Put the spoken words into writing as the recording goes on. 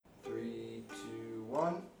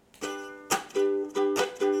One.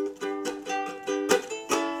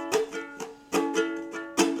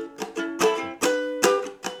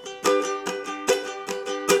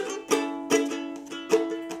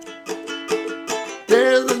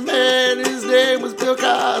 There's a man, his name was Bill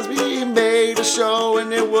Cosby. He made a show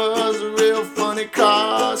and it was a real funny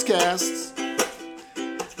Coscast.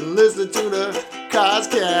 Listen to the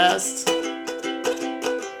Coscast.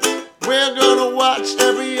 We're gonna watch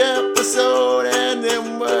every episode and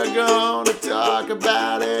then we're gonna talk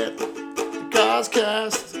about it. The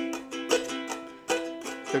Coscast.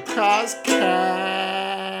 The Coscast.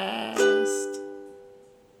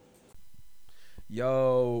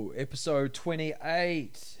 Yo, episode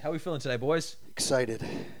 28. How are we feeling today, boys? Excited.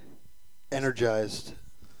 Energized.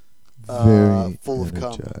 Very full of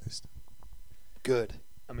cum. energized. Good.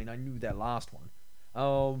 I mean, I knew that last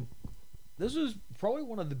one. This was probably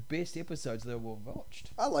one of the best episodes that we've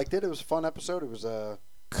watched. I liked it. It was a fun episode. It was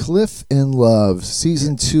Cliff in Love,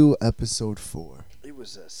 season 2, episode 4. It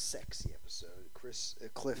was a sexy episode.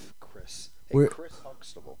 Cliff. Hey, We're- Chris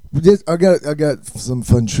Huxtable. I got some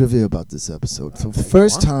fun trivia about this episode. So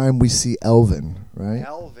first time we see Elvin, right?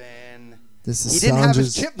 Elvin. This is He didn't have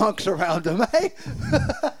his Sandra's chipmunks around him, eh?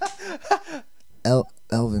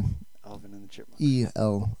 Elvin. Elvin and the chipmunks.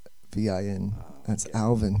 Elvin. That's okay.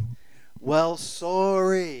 Alvin. Well,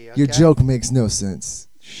 sorry. Your okay? joke makes no sense.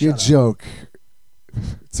 Your Shut up. joke.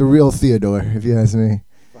 It's a real Theodore, if you ask me.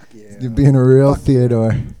 Fuck yeah. You're being a real Fuck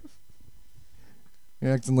Theodore.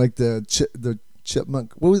 You're acting like the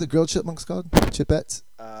chipmunk. What were the girl chipmunks called? Chipettes?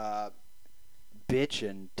 Bitch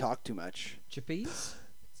and talk too much. Chippies?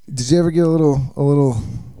 Did you ever get a little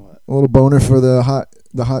What? boner for the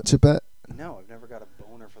hot chipette? No, I've never got a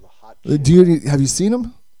boner for the hot Have you seen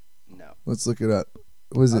them? No. Let's look it up.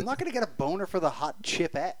 What is I'm it? not going to get a boner for the hot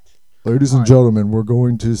chipette. Ladies and Alright. gentlemen, we're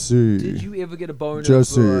going to see Did you ever get a boner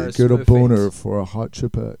Jesse for get a Smurfette? boner for a hot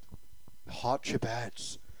chipette. Hot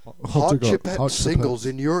chipettes. Hot Chipette hot singles chipettes.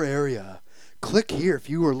 in your area. Click here if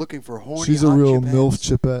you are looking for horny She's a hot real chipettes. MILF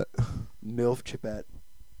chipette. MILF chipette.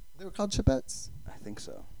 They were called chipettes. I think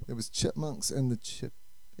so. It was chipmunks and the chip.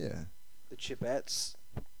 Yeah, The chipettes.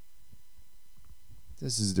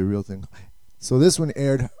 this is the real thing. So this one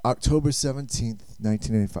aired October 17th,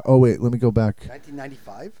 1985. Oh wait, let me go back.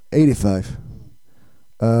 1995? 85.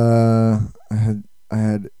 I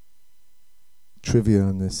had trivia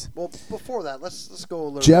on this. Well, before that, let's go a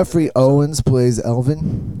little Jeffrey bit of the episode. Owens plays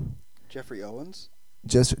Elvin. Jeffrey Owens?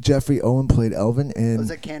 Jeffrey Owen played Elvin, Was and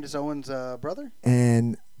that Candace Owens' brother?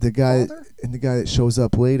 the guy Father? that shows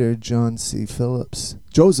up later, Joseph C.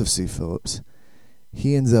 Phillips.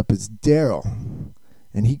 He ends up as Daryl,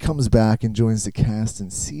 and he comes back and joins the cast in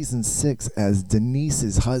season 6 as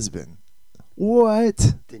Denise's husband.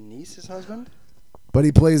 What? Denise's husband? But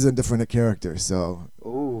he plays a different character, so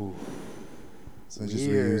Ooh. I just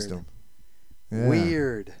Weird. reused him. Yeah.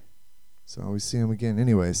 Weird. So we see him again.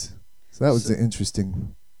 Anyways, so that was So- the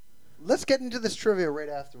interesting. Let's get into this trivia right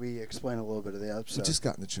after we explain a little bit of the episode. We just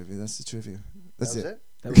got in the trivia. That's the trivia. that That's was it. it?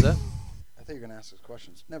 That was it? I thought you were going to ask us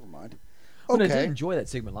questions. Never mind. I mean, I did Okay. enjoy that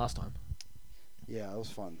segment last time. Yeah, it was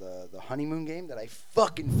fun. The honeymoon game that I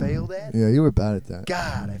fucking failed at. Yeah, you were bad at that.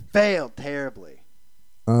 God, I failed terribly.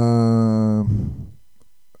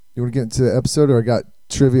 You want to get into the episode, or I got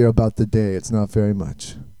trivia about the day? It's not very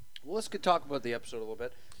much. Well, let's talk about the episode a little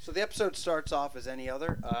bit. So the episode starts off as any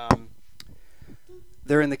other.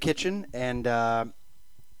 They're in the kitchen and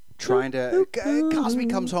trying to. Cosby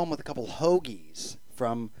comes home with a couple hoagies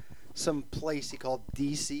from some place he called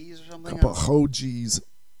DC's or something. Couple hoagies.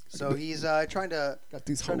 So he's trying to Got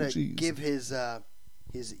these trying to hoagies. give his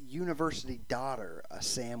university daughter a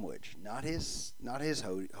sandwich. Not his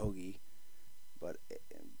hoagie, but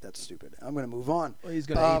that's stupid. I'm gonna move on. Well, he's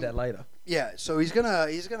going to eat that later. Yeah, so he's gonna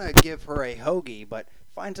give her a hoagie, but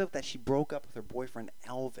finds out that she broke up with her boyfriend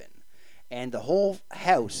Alvin, and the whole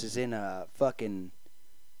house is in a fucking.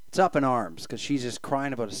 It's up in arms because she's just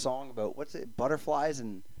crying about a song about butterflies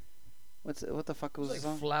and what the fuck was the Like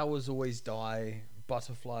song? flowers always die,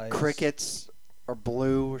 butterflies. Crickets are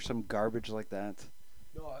blue or some garbage like that.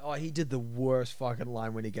 Oh, he did the worst fucking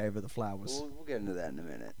line when he gave her the flowers. We'll get into that in a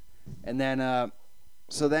minute. And then,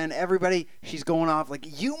 so then everybody, she's going off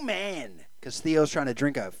like, you man, because Theo's trying to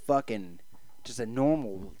drink just a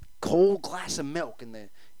normal cold glass of milk in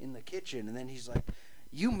the kitchen, and then he's like,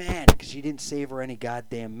 you man, because she didn't save her any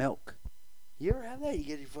goddamn milk. You ever have that? You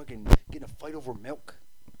get in a fight over milk.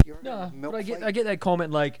 You ever No, get in a milk but I fight? get that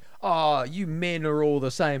comment like, "Oh, you men are all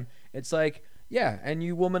the same." It's like, yeah, and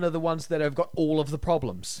you women are the ones that have got all of the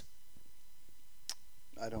problems.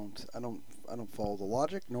 I don't follow the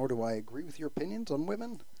logic, nor do I agree with your opinions on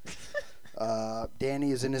women.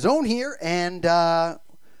 Danny is in his own here, and the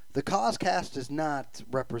Coscast does not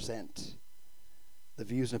represent the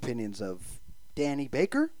views and opinions of Danny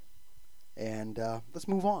Baker. And let's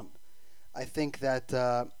move on. I think that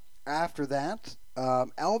after that,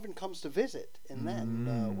 Alvin comes to visit, and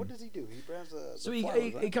then what does he do? He grabs the So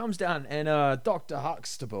flowers, he comes down, and Dr.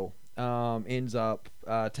 Huxtable ends up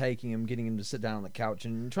taking him, getting him to sit down on the couch,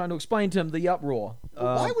 and trying to explain to him the uproar.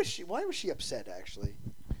 Why was she upset? Actually,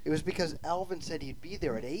 it was because Alvin said he'd be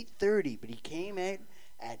there at 8:30, but he came in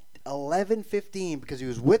at 11:15 because he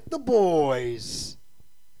was with the boys,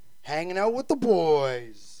 hanging out with the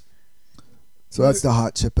boys. So that's the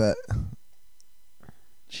hot chipette.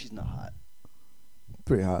 She's not hot.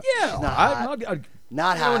 Pretty hot. Yeah, not I'd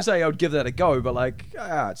Not I hot. wouldn't say I would give that a go, but like,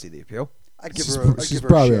 I'd see the appeal. I'd give She's, her. I'd she's give her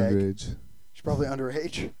probably a shag. underage. She's probably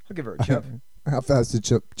underage. I'll give her a chip. How fast did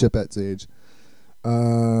Chipette's age? What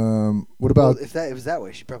Well, about if it was that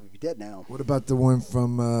way, she'd probably be dead now. what about the one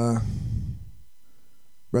from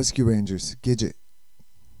Rescue Rangers? Gidget.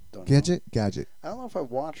 Don't know. Gadget. I don't know if I've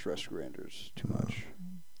watched Rescue Rangers too much.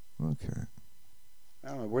 Okay. I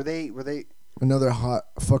don't know. Were they? Another hot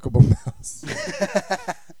fuckable mouse.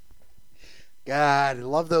 God, I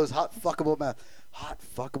love those hot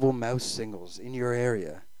fuckable mouse singles in your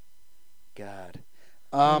area. God.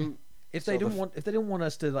 If So they the didn't want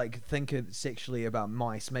us to like think sexually about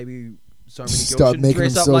mice, maybe so many girls Stop should making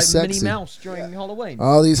dress them up so like sexy. Minnie Mouse during Halloween.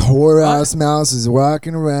 All these whore ass mouses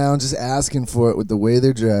walking around just asking for it with the way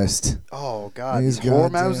they're dressed. Oh God, These these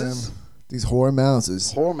whore goddamn- mouses, These whore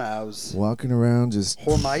mouses whore mouse, walking around just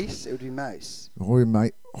whore mice. It would be mice. whore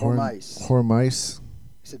Whore whore mice,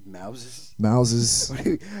 You said mouses. mouses.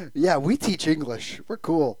 Yeah, we teach English. We're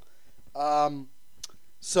cool.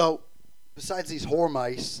 So, besides these whore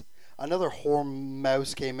mice, another whore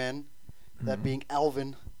mouse came in. That being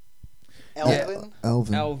Alvin. Elvin.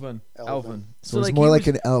 Elvin. Alvin. So it's like, more he like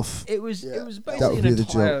was- an elf. It was Yeah. it was That basically would an be the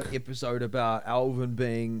entire joke. episode about Alvin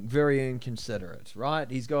being very inconsiderate, right?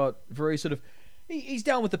 He's got very sort of he's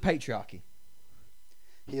down with the patriarchy.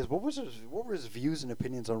 He is. What were his views and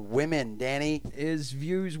opinions on women, Danny? His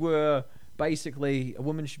views were basically a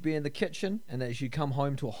woman should be in the kitchen and that she should come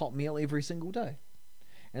home to a hot meal every single day.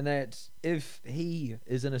 And that if he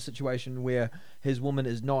is in a situation where his woman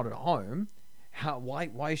is not at home,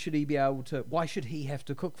 why should he be able to? Why should he have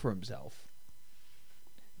to cook for himself?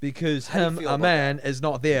 Because How do you him, feel a about man, is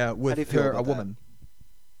not there do you with feel her, about a that? woman.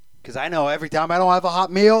 Because I know every time I don't have a hot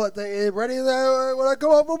meal ready when I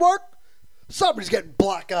come home from work, somebody's getting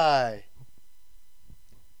black eye.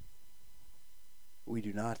 We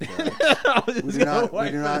do not. We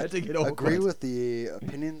do not agree with the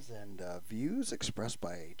opinions and views expressed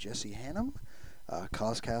by Jesse Hannum.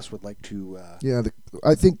 Coscast would like to. Yeah,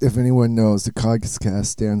 I think if anyone knows, the Coscast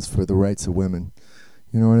stands for the rights of women.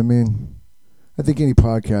 You know what I mean? I think any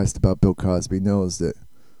podcast about Bill Cosby knows that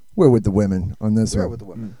we're with the women on this We're one. with the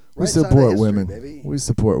women. We Right side of support history, women. baby. We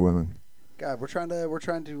support women. God, we're trying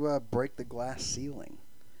to break the glass ceiling.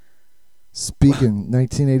 Speaking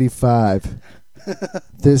 1985,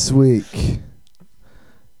 this week,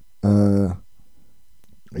 Are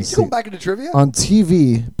you going back into trivia? on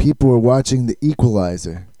TV, people were watching The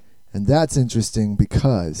Equalizer, and that's interesting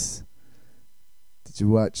because did you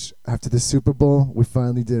watch after the Super Bowl? We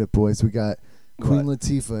finally did it, boys. We got Queen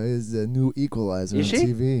Latifah is the new Equalizer Is on she?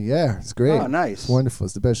 TV. Yeah, it's great. Oh, nice. It's wonderful.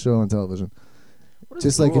 It's the best show on television. What is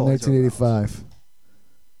Just the like in Equalizer about? 1985.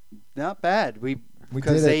 Not bad. We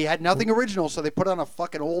Because did they it. had nothing original, so they put on a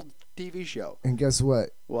fucking old TV show. And guess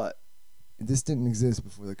what? What? This didn't exist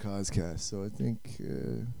before the Coscast, so I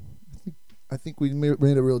think we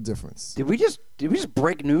made a real difference. Did we just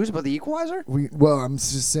break news about the Equalizer? I'm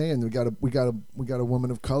just saying we got a woman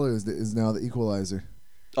of color that is now the Equalizer.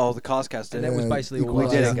 Oh, the Coscast And that was basically all we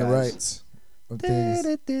did it, equalizing the guys. rights of things.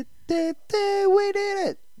 We did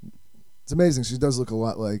it. It's amazing. She does look a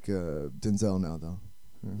lot like Denzel now, though.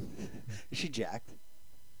 Is she jacked?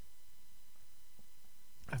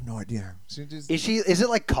 I have no idea. She just Is it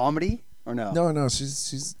like comedy or no? no.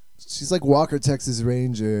 She's like Walker Texas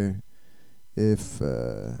Ranger. If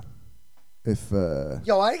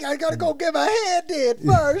Yo, I gotta go get my hair did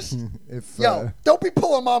first. if Yo, don't be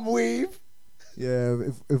pulling my weave. yeah,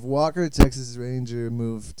 if Walker Texas Ranger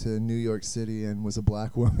moved to New York City and was a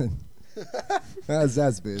black woman, that's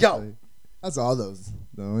basically. Yo. That's all those,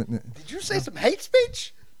 though, isn't it? Did you say some hate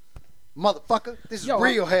speech? Motherfucker, this is Yo,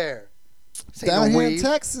 real hair. This ain't Down no here in weave.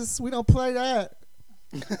 Texas, we don't play that.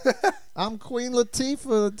 I'm Queen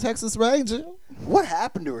Latifah, Texas Ranger. What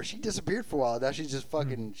happened to her? She disappeared for a while. Now she's just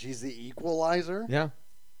fucking. She's the Equalizer. Yeah.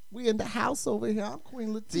 We in the house over here. I'm Queen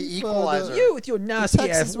Latifah. The Equalizer. You with your nasty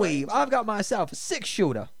Texas ass weave. Ranger. I've got myself a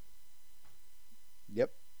 6-shooter.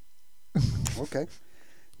 Okay.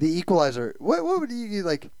 The Equalizer. What would you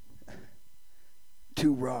like?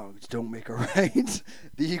 Two wrongs don't make a right.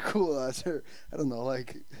 The Equalizer. I don't know.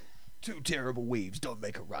 Like Two terrible weaves don't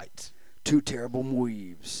make a right. two terrible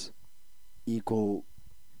weaves equal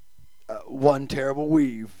one terrible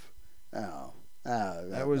weave. Oh, I have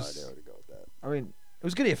no was- idea where to go with that. I mean, it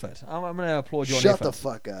was a good effort. I'm going to applaud you on Shut effort. the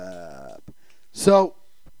fuck up. So,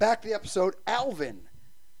 back to the episode. Alvin.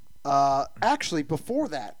 Actually, before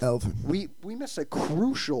that, Elvin. we missed a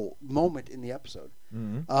crucial moment in the episode.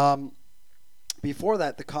 Mhm. Before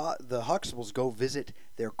that, the Huxtables go visit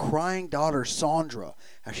their crying daughter Sandra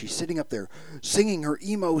as she's sitting up there singing her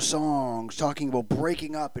emo songs, talking about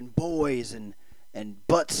breaking up and boys and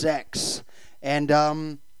butt sex, and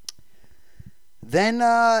then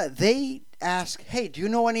they ask, "Hey, do you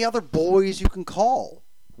know any other boys you can call?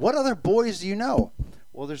 What other boys do you know?"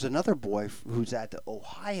 Well, there's another boy who's at the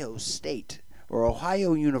Ohio State or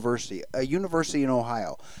Ohio University, a university in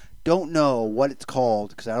Ohio. Don't know what it's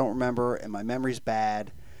called because I don't remember and my memory's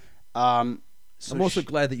bad. So I'm also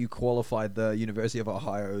glad that you qualified the University of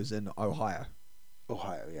Ohio's in Ohio.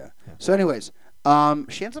 Ohio, yeah. Yeah. So, anyways,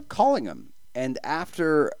 she ends up calling him, and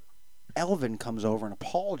after Elvin comes over and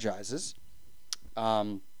apologizes,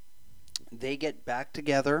 they get back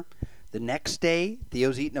together. The next day,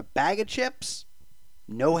 Theo's eating a bag of chips.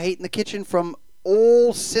 No hate in the kitchen from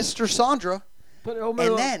old sister Sandra. But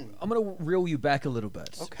And then- I'm gonna reel you back a little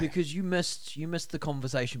bit Okay. because you missed the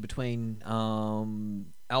conversation between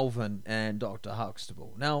Alvin and Dr.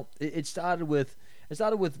 Huxtable. Now it started with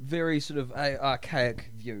very sort of archaic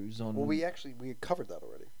views on. Well, we covered that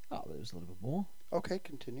already. Oh, there was a little bit more. Okay,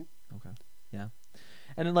 continue. Okay, yeah.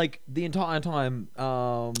 And then like the entire time,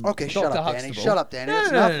 Okay, Dr. shut up, Danny. Huxtable, Shut up, Danny. No,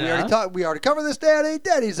 That's no, enough. no, no, no. We already covered this, Danny.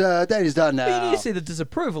 Danny's done But you now. need to see the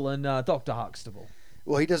disapproval in Dr. Huxtable.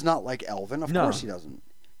 Well, he does not like Elvin. Of No. course he doesn't.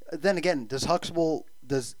 Then again, does Mr.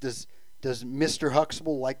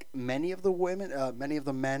 Huxtable like many of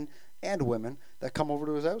the men and women that come over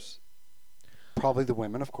to his house? Probably the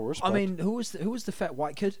women, of course. I but mean, who was the fat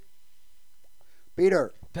white kid?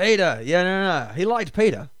 Peter. Peter. Yeah, no. He liked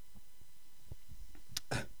Peter.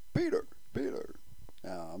 Peter.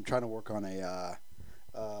 I'm trying to work on a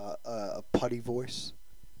putty voice.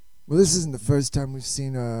 Well, this isn't the first time we've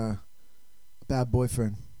seen a bad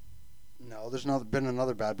boyfriend. No, there's been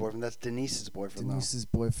another bad boyfriend. That's Denise's boyfriend, Denise's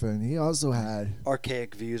boyfriend. He also had. though.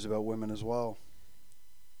 Archaic views about women as well.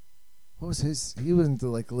 What was his? He wanted to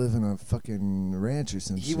like live in a fucking ranch or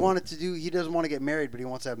something. He doesn't want to get married, but he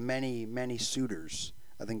wants to have many, many suitors.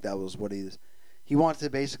 I think that was what he wants to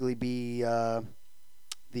basically be what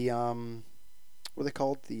are they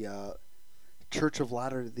called? The Church of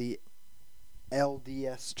the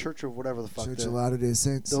LDS Church of whatever the fuck. Church of Latter-day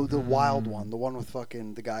Saints. The wild one, the one with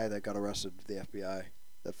fucking the guy that got arrested with the FBI,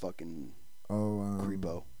 that fucking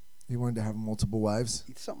creepo. He wanted to have multiple wives.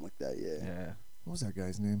 Something like that, yeah. Yeah. What was that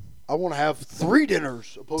guy's name? I want to have 3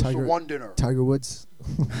 dinners opposed to 1 dinner. Tiger Woods.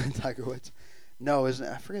 Tiger Woods. No, I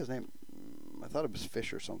forget his name. I thought it was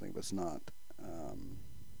Fish or something, but it's not.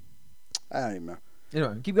 I don't even know.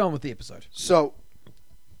 Anyway, keep going with the episode. So,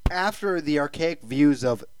 after the archaic views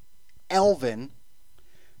of Elvin,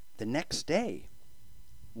 the next day,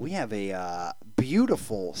 we have a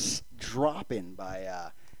beautiful drop-in by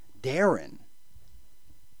Darren.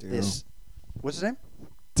 Daryl. What's his name?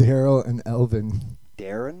 Daryl and Elvin.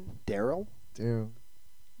 Daryl? Daryl.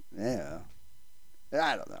 Yeah.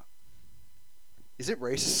 I don't know. Is it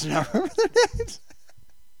racist to not remember their names?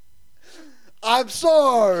 I'm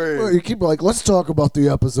sorry. Well, you keep like, let's talk about the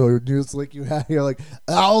episode. It's like you're like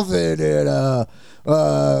Alvin and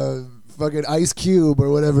fucking Ice Cube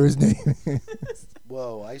or whatever his name is.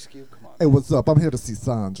 Whoa, Ice Cube, come on. Hey, what's up? I'm here to see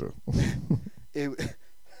Sandra. It,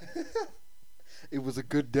 it was a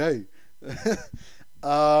good day.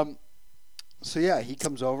 So yeah, he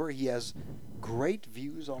comes over. He has great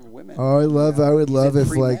views on women. Oh, I would He's love in if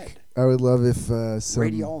pre-med. some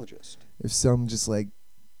Radiologist. if some just like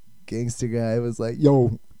gangster guy was like,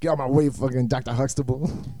 yo, get out my way, fucking Dr. Huxtable.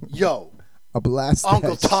 Yo, I'll blast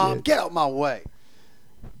Uncle that Tom, shit. get out my way.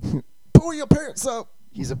 Pull your pants up.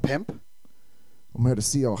 He's a pimp. I'm here to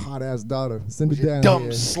see your hot ass daughter. Send it He's a down dumb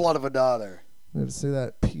here. slut of a daughter. I'm here to see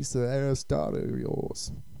that piece of ass daughter of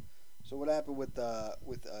yours. So what happened with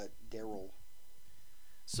Daryl?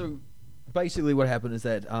 So basically, what happened is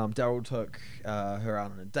that Daryl took her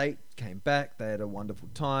out on a date, came back, they had a wonderful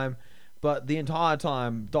time, but the entire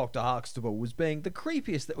time, Dr. Huxtable was being the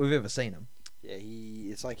creepiest that we've ever seen him. Yeah,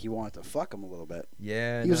 it's like he wanted to fuck him a little bit.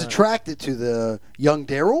 Yeah, He was attracted to the young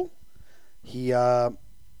Daryl. He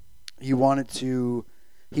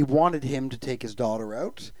wanted him to take his daughter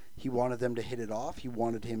out. He wanted them to hit it off. He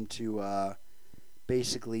wanted him to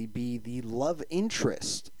basically be the love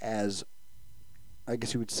interest, as I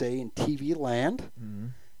guess you would say in TV land. Mm-hmm.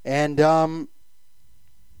 And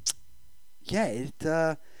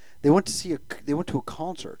they went to a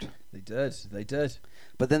concert. They did.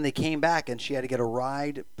 But then they came back, and she had to get a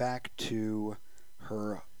ride back to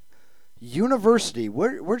her university.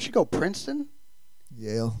 Where'd she go? Princeton?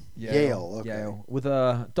 Yale. Yale, okay. Yale. With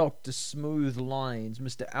Dr. Smooth Lines,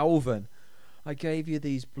 Mr. Alvin. I gave you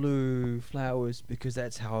these blue flowers because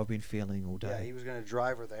that's how I've been feeling all Yeah, day. he was going to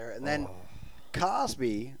drive her there. And then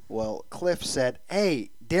Cliff said,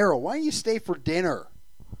 hey, Daryl, why don't you stay for dinner?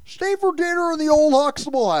 Stay for dinner in the old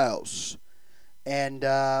Huxtable house. And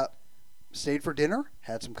stayed for dinner,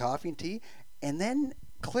 had some coffee and tea, and then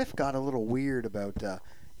Cliff got a little weird about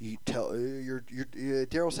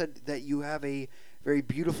Daryl said that you have a very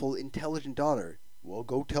beautiful, intelligent daughter. Well,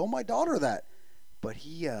 go tell my daughter that. But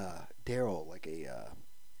Daryl, like a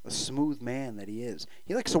smooth man that he is,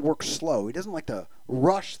 he likes to work slow. He doesn't like to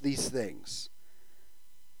rush these things.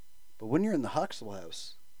 But when you're in the Huxtable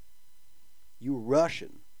house, you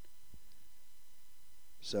rushing.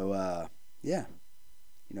 So, yeah.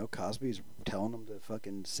 You know, Cosby's telling him to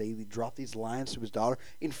fucking drop these lines to his daughter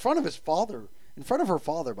in front of his father. In front of her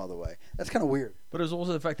father, by the way. That's kind of weird. But it was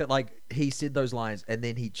also the fact that, like, he said those lines and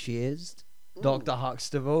then he cheers Dr.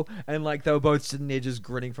 Huxtable, and, like, they were both sitting there just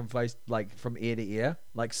grinning from ear to ear.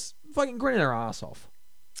 Like, fucking grinning their ass off.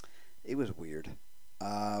 It was weird.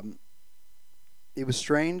 It was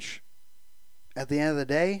strange. At the end of the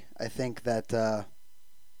day, I think that this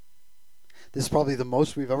is probably the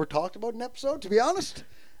most we've ever talked about in an episode, to be honest.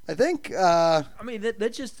 I think. I mean,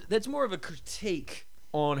 that's more of a critique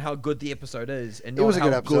on how good the episode is, and It not was a how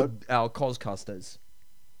good episode. good our Coscast is.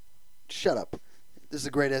 Shut up. This is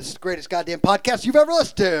the greatest goddamn podcast you've ever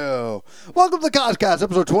listened to. Welcome to the Coscast,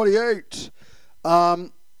 episode 28. I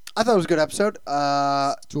thought it was a good episode.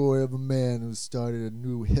 Story of a man who started a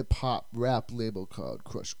new hip-hop rap label called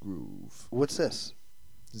Crush Groove. What's this?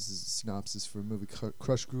 This is a synopsis for a movie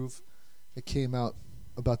Crush Groove. It came out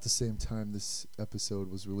about the same time this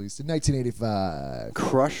episode was released in 1985.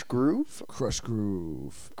 Crush Groove? Crush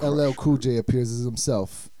Groove. Crush LL Cool J appears as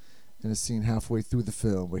himself in a scene halfway through the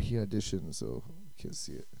film where he auditions, so you can't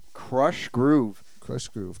see it. Crush Groove. Crush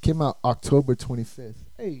Groove came out October 25th.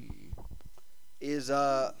 Hey. Is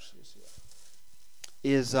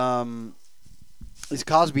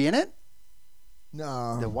Cosby in it?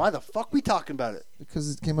 No. Then why the fuck we talking about it?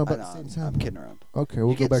 Because it came out I about know, the same time. I'm kidding around. Okay, You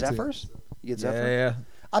we'll go get back Zephyrs? You get Zephyr? Yeah.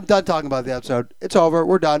 I'm done talking about the episode. It's over.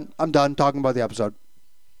 We're done. I'm done talking about the episode.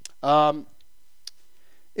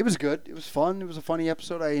 It was good. It was fun. It was a funny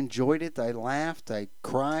episode. I enjoyed it. I laughed. I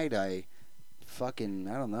cried. I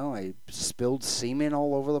don't know. I spilled semen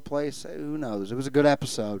all over the place. Who knows? It was a good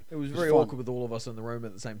episode. It was very fun. awkward with all of us in the room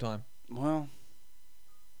at the same time. Well,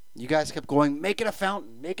 you guys kept going, make it a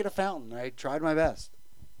fountain. Make it a fountain. I tried my best.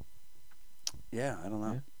 Yeah, I don't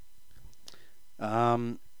know.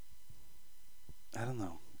 I don't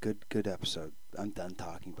know. Good episode. I'm done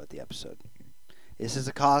talking about the episode. This is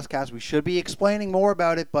a Coscast. We should be explaining more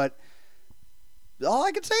about it, but all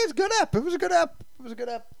I can say is good ep. It was a good ep.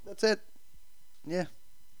 That's it. Yeah.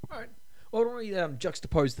 All right. Well, why don't we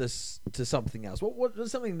juxtapose this to something else? What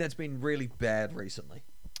is something that's been really bad recently?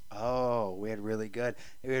 Oh, we had really good.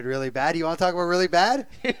 We had really bad. You want to talk about really bad?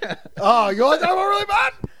 Yeah. Oh, you want to talk about really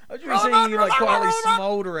bad? I've just been seeing you like quietly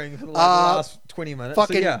smoldering for the last 20 minutes.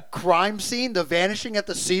 Fucking so, yeah. crime scene, The Vanishing at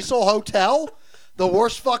the Cecil Hotel. The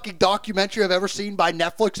worst fucking documentary I've ever seen by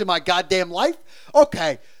Netflix in my goddamn life.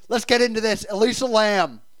 Okay, let's get into this. Elisa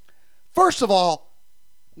Lam. First of all,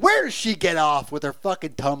 where does she get off with her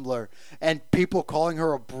fucking Tumblr and people calling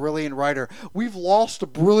her a brilliant writer? We've lost a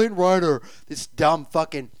brilliant writer. This dumb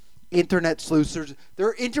fucking internet sleuthers.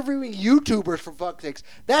 They're interviewing YouTubers, for fuck's sakes.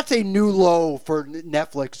 That's a new low for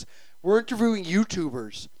Netflix. We're interviewing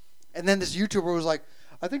YouTubers. And then this YouTuber was like,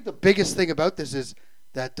 I think the biggest thing about this is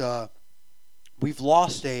that we've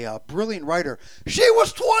lost a brilliant writer. She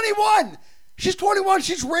was 21! She's 21.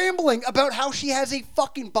 She's rambling about how she has a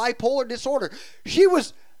fucking bipolar disorder. She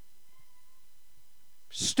was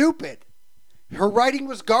stupid. Her writing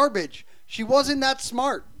was garbage. She wasn't that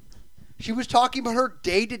smart. She was talking about her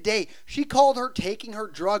day-to-day. She called her taking her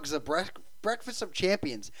drugs a breakfast of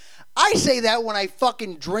champions. I say that when I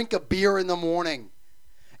fucking drink a beer in the morning.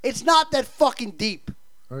 It's not that fucking deep.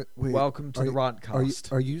 Welcome to the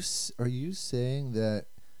Rantcast. Are you saying that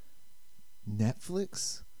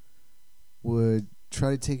Netflix would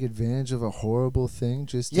try to take advantage of a horrible thing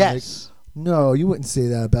just to Yes. No, you wouldn't say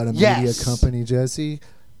that about a media Yes. company, Jesse.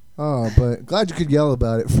 Oh, but glad you could yell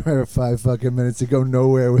about it for 5 fucking minutes to go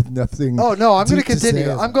nowhere with nothing. Oh no, I'm going to deep to say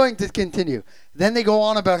continue. about I'm going to continue. Then they go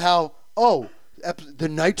on about how the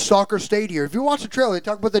Night Stalker stayed here. If you watch the trailer, they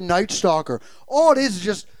talk about the Night Stalker. All it is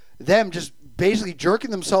just them just basically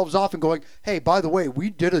jerking themselves off and going, "Hey, by the way,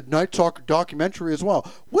 we did a Night Stalker documentary as well,"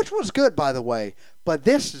 which was good, by the way. But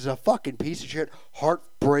this is a fucking piece of shit,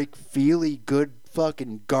 heartbreak, feely good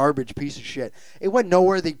fucking garbage piece of shit. It went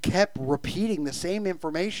nowhere. They kept repeating the same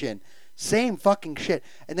information, same fucking shit.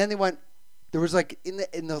 And then they went, there was like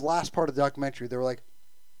in the last part of the documentary, they were like,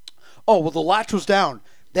 "Oh, well, the latch was down."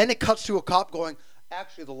 Then it cuts to a cop going,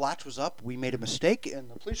 "Actually, the latch was up. We made a mistake in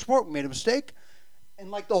the police report. We made a mistake."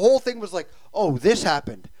 And like the whole thing was like, "Oh, this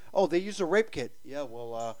happened. Oh, they used a rape kit." Yeah,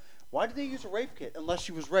 well, why did they use a rape kit unless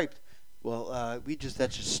she was raped? Well,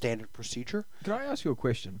 that's just standard procedure. Can I ask you a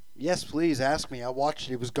question? Yes, please ask me. I watched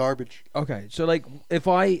it. It was garbage. Okay, so like if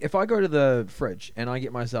I go to the fridge and I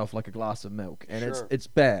get myself like a glass of milk and Sure. it's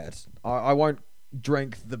bad, I won't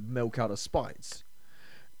drink the milk out of spite.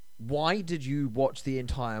 Why did you watch the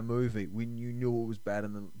entire movie when you knew it was bad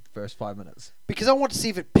in the first 5 minutes? Because I want to see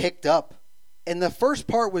if it picked up. And the first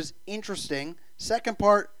part was interesting. Second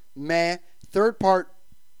part, meh. Third part,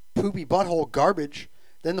 poopy butthole garbage.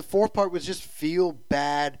 Then the fourth part was just feel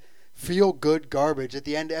bad, feel good garbage. At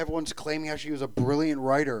the end, everyone's claiming how she was a brilliant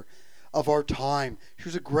writer of our time. She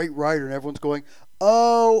was a great writer, and everyone's going,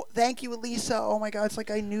 "Oh, thank you, Elisa. Oh my God, it's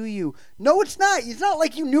like I knew you." No, it's not. It's not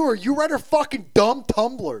like you knew her. You read her fucking dumb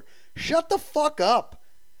Tumblr. Shut the fuck up.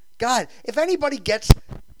 God, if anybody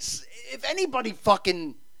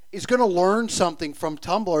fucking is going to learn something from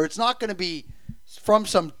Tumblr, it's not going to be from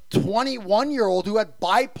some 21-year-old who had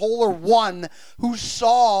bipolar 1 who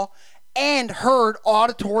saw and heard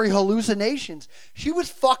auditory hallucinations. She was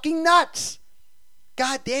fucking nuts.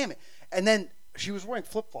 God damn it. And then she was wearing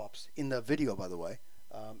flip-flops in the video, by the way,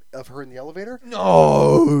 of her in the elevator.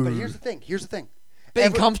 No. But here's the thing.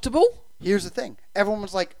 Being comfortable? Here's the thing. Everyone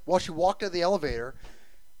was like, while she walked out of the elevator,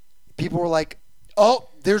 people were like, "Oh,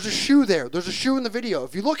 there's a shoe there. There's a shoe in the video.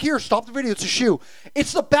 If you look here, stop the video. It's a shoe."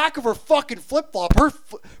 It's the back of her fucking flip-flop.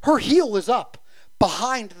 Her heel is up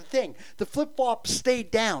behind the thing. The flip-flop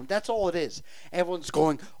stayed down. That's all it is. Everyone's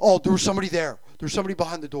going, "Oh, there was somebody there. There's somebody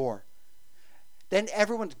behind the door." Then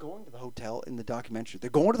everyone's going to the hotel in the documentary. They're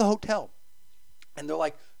going to the hotel. And they're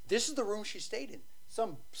like, "This is the room she stayed in."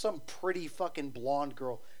 Some pretty fucking blonde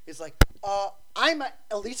girl is like, "I'm a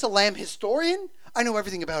Elisa Lam historian. I know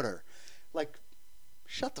everything about her." Like,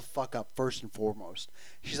 shut the fuck up, first and foremost.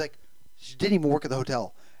 She's like, she didn't even work at the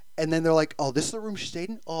hotel. And then they're like, "Oh, this is the room she stayed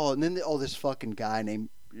in?" Oh, and then this fucking guy named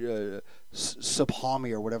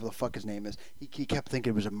Subhami or whatever the fuck his name is, he kept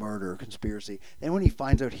thinking it was a murder or conspiracy. Then when he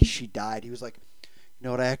finds out she died, he was like, "You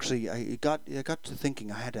know what, I got to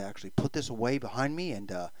thinking I had to actually put this away behind me,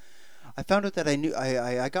 and I found out that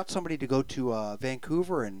I got somebody to go to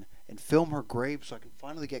Vancouver and film her grave so I can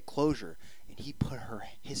finally get closure. And he put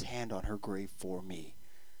his hand on her grave for me."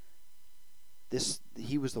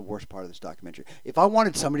 He was the worst part of this documentary. If I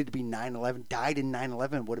wanted somebody to be 9/11, died in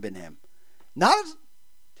 9/11, it would have been him. Not as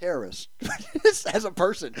a terrorist, but just as a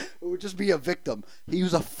person who would just be a victim. He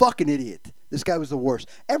was a fucking idiot. This guy was the worst.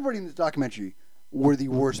 Everybody in this documentary were the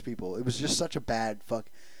worst people. It was just such a bad fuck.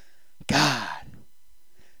 God.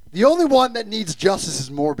 The only one that needs justice is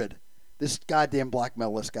Morbid. This goddamn black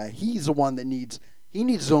metalist guy. He's the one that needs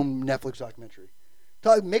his own Netflix documentary.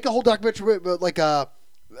 Make a whole documentary about like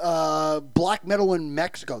black metal in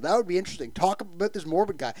Mexico. That would be interesting. Talk about this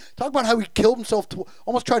Morbid guy. Talk about how he killed himself,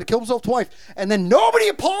 almost tried to kill himself twice, and then nobody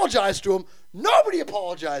apologized to him. Nobody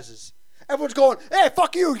apologizes. Everyone's going, "Hey,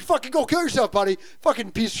 fuck you. You fucking go kill yourself, buddy.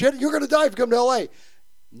 Fucking piece of shit. You're going to die if you come to L.A."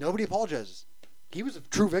 Nobody apologizes. He was a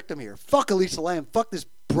true victim here. Fuck Elisa Lam. Fuck this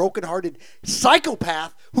broken-hearted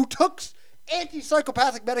psychopath who took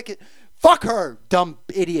anti-psychopathic medication. Fuck her, dumb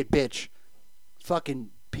idiot bitch.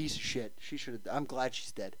 Fucking piece of shit. I'm glad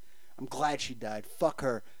she's dead. I'm glad she died. Fuck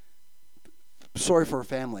her. Sorry for her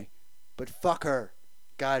family, but fuck her.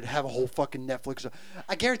 God, have a whole fucking Netflix.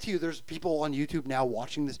 I guarantee you, there's people on YouTube now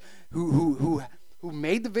watching this who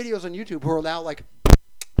made the videos on YouTube who are now like,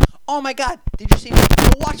 "Oh my God, did you see me?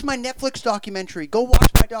 Go watch my Netflix documentary. Go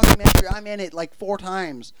watch my documentary. I'm in it like 4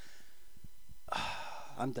 times."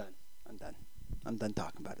 I'm done. I'm done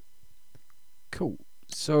talking about it. Cool.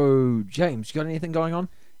 So, James, you got anything going on?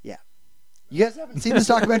 Yeah. You guys haven't seen this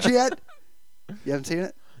documentary yet? You haven't seen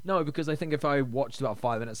it? No, because I think if I watched about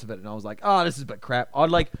 5 minutes of it and I was like, "Oh, this is a bit crap," I'd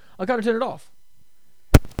kind of turn it off.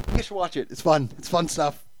 You should watch it. It's fun. It's fun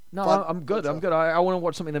stuff. No, Fun. I'm good. Fun I'm stuff. good. I want to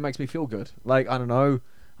watch something that makes me feel good. Like, I don't know,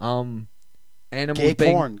 animals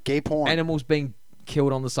Gay porn. animals being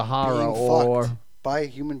killed on the Sahara, Being or fucked. by a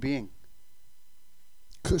human being.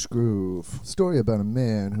 Kush Groove. Story about a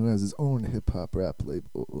man who has his own hip hop rap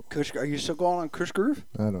label. Kush, are you still going on Kush Groove?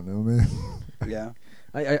 I don't know, man. Yeah.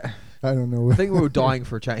 I I don't know. think we were dying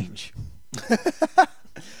for a change.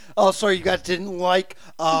 Oh, sorry, you guys didn't like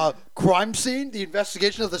Crime Scene, the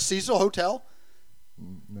investigation of the Cecil Hotel?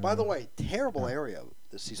 No. By the way, terrible area,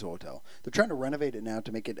 the Cecil Hotel. They're trying to renovate it now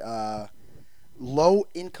to make it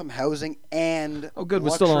low-income housing and Oh, good, we're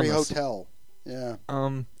luxury still on this. hotel. Yeah.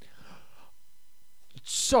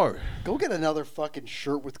 So Go get another fucking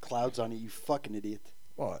shirt with clouds on it, you fucking idiot.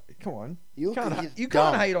 what? Come on, You look can't, he's you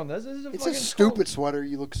dumb. can't hate on this. This is It's fucking a stupid cold. sweater.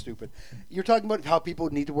 You look stupid. You're talking about how people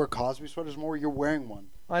need to wear Cosby sweaters more. You're wearing one.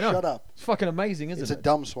 I know. Shut up. It's fucking amazing, isn't It's it? a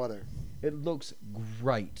dumb sweater. It looks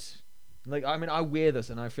great. Like, I mean, I wear this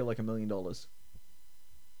and I feel like $1 million.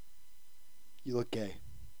 You look gay.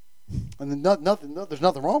 And then there's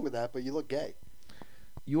nothing wrong with that, but you look gay.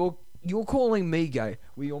 You're calling me gay,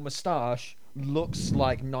 where your moustache looks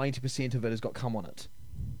like 90% of it has got cum on it.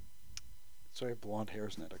 So I have blonde hair,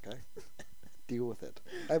 isn't it? Okay. Deal with it.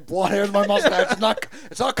 I have blonde hair in my mustache.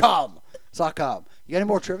 It's not calm. It's not calm. You got any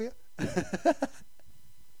more trivia?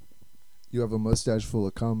 You have a mustache full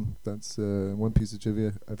of cum. That's one piece of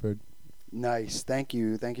trivia I've heard. Nice. Thank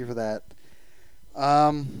you. Thank you for that.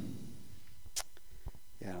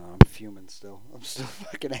 Yeah, I don't know, I'm fuming still. I'm still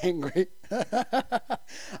fucking angry.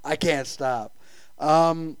 I can't stop.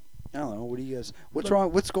 I don't know. What do you guys? What's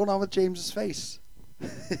wrong? What's going on with James's face?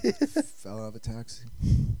 Fell out of a taxi.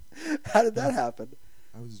 How did that happen?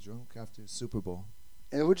 I was drunk after the Super Bowl.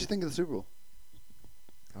 And what'd you think of the Super Bowl?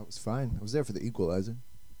 I was fine. I was there for the equalizer.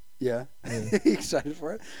 Yeah, Yeah. excited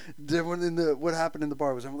for it. Then what happened in the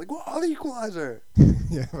bar was I'm like, "Wow, the equalizer!"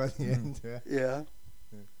 Yeah, by the end. Yeah. Yeah,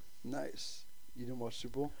 Yeah. nice. You didn't watch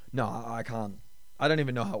Super Bowl? No, I can't. I don't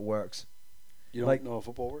even know how it works. You don't Like- know how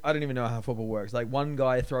football works? I don't even know how football works. Like, one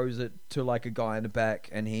guy throws it to like a guy in the back,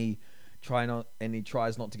 and he tries not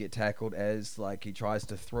to get tackled as like he tries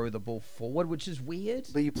to throw the ball forward, which is weird.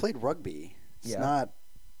 But you played rugby. It's Yeah. not.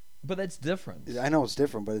 But that's different. I know it's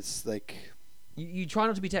different, but it's like You try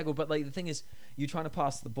not to be tackled, but like the thing is, you're trying to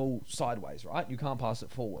pass the ball sideways, right? You can't pass it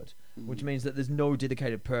forward, which means that there's no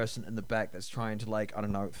dedicated person in the back that's trying to, like, I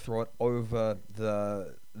don't know, throw it over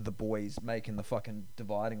the boys making the fucking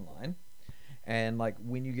dividing line. And like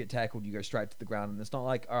when you get tackled, you go straight to the ground, and it's not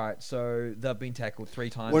like, all right, so they've been tackled 3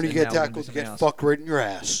 times. when you and get now we're gonna do tackled, you something get else. fucked right in your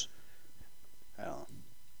ass. I don't know.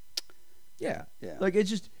 Yeah, Yeah. like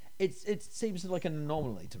it seems like an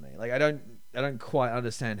anomaly to me. Like I don't quite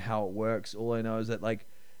understand how it works. All I know is that like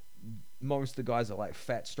most of the guys are like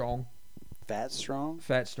fat strong, Fat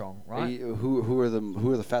strong. right? Who are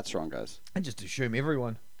the fat strong guys? I just assume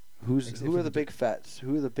everyone. Who Except are for the big fats?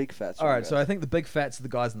 Who are the big fat strong All right, guys? so I think the big fats are the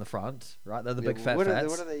guys in the front, right? They're the big fat what fats.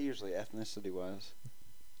 What are they usually ethnicity wise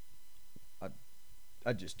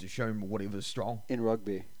I just assume whatever's strong in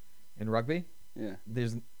rugby? in rugby. Yeah,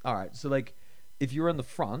 There's all right. So like, if you're in the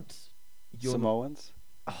front, you're Samoans.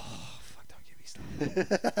 oh fuck! Don't get me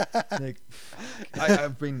started.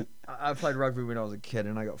 Like, I played rugby when I was a kid,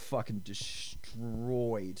 and I got fucking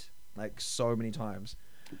destroyed like so many times.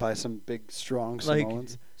 By some big strong Like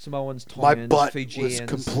Samoans. Samoans, My Tongans, butt Fijians. was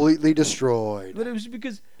completely destroyed. But it was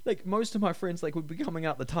because like most of my friends like would be coming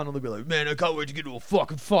out the tunnel. They'd be like, "Man, I can't wait to get into a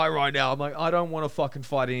fucking fight right now." I'm like, I don't want to fucking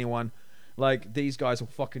fight anyone. Like these guys will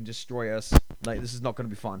fucking destroy us. Like this is not going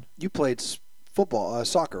to be fun. You played football,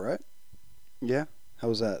 soccer, right? Yeah. How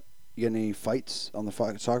was that? You get any fights on the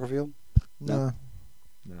soccer field? Nah.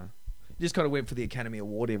 No, you just kind of went for the Academy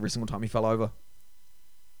Award every single time he fell over.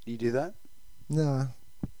 You do that? Nah.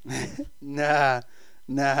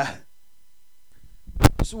 Nah.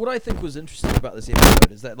 So what I think was interesting about this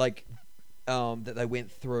episode is that like that they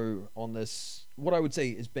went through on this what I would say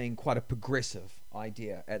is being quite a progressive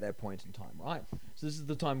idea at that point in time, right? So this is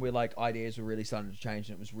the time where like ideas were really starting to change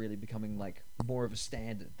and it was really becoming like more of a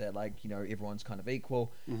standard that like, you know, everyone's kind of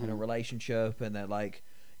equal in a relationship and that like,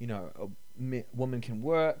 you know, women can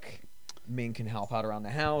work, men can help out around the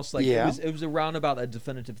house. Like Yeah. it was around about a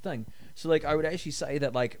definitive thing. So like I would actually say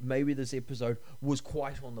that like maybe this episode was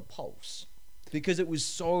quite on the pulse. Because it was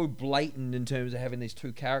so blatant in terms of having these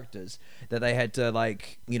two characters that they had to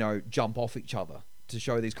like, you know, jump off each other to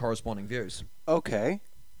show these corresponding views. Okay.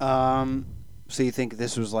 So you think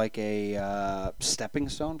this was like a stepping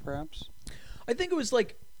stone, perhaps? I think it was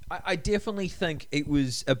like I definitely think it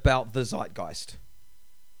was about the zeitgeist.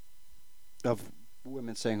 Of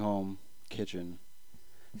women staying home, kitchen,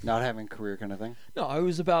 not having a career kind of thing? No, it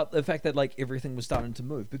was about the fact that like everything was starting to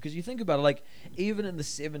move. Because you think about it, like even in the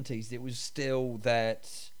 70s, there was still that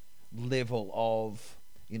level of,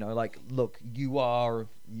 You know, like, look, you're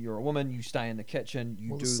a woman. You stay in the kitchen.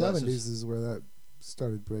 You Well, do the this. 70s is where that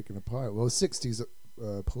started breaking apart. Well, the 60s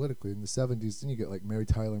politically. In the 70s, then you get like Mary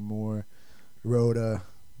Tyler Moore, Rhoda.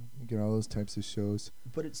 You get all those types of shows.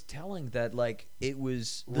 But it's telling that like it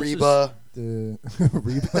was Reba. The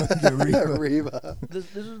Reba. Reba.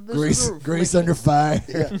 This is Grace Under Fire.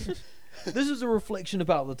 Yeah. This is a reflection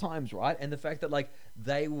about the times, right? And the fact that like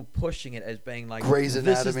they were pushing it as being like Grey's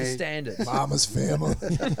this is the Anatomy. standard. Mama's Family.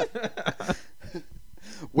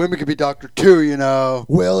 Women could be doctor too, you know.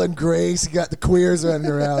 Will and Grace. You got the queers running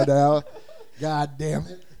around now. God damn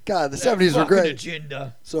it. God, the That 70s were fucking great.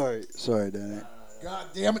 agenda. Sorry, Danny. God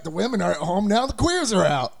damn it. The women are at home now. The queers are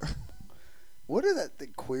out. What is that? The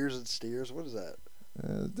queers and steers? What is that?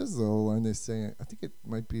 This is the whole line they say. I think it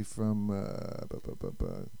might be from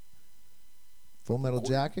Full Metal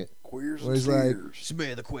Jacket. Queers Where and he's like- steers.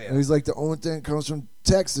 Smear the queer. And he's like, the only thing that comes from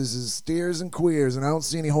Texas is steers and queers, and I don't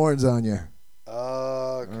see any horns on you.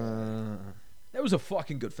 Okay. That was a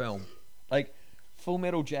fucking good film. Like Full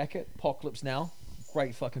Metal Jacket, Apocalypse Now,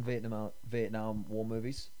 great fucking Vietnam War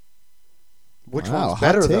movies. Which Wow, one's hot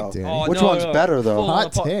better take, though? Danny. Oh, Which no, one's no. better though? Full-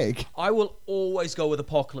 Hot Apo- take. I will always go with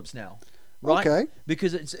Apocalypse Now. Right? Okay.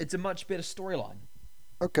 Because it's a much better storyline.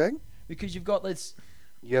 Okay. Because you've got this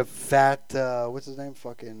You have fat. What's his name?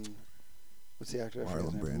 Fucking. What's the actor? I forget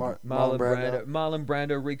his Marlon name. Brando. Marlon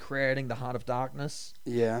Brando recreating The Heart of Darkness.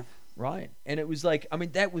 Yeah. Right. And it was like, I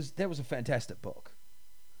mean, that was a fantastic book.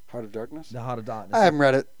 Heart of Darkness. The Heart of Darkness. I haven't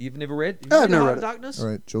read it. You've never read? I've The never Heart read of it. Darkness? All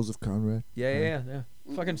right, Joseph Conrad. Yeah.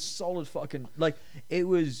 Fucking solid fucking, like, it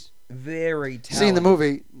was very talented. Seen the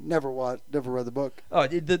movie. Never watched. Never read the book. Oh,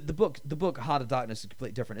 the book Heart of Darkness is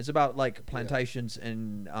completely different. It's about like plantations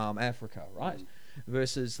in Africa, right?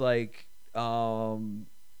 Versus like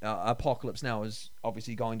Apocalypse Now is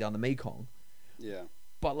obviously going down the Mekong, Yeah.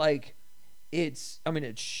 but like it's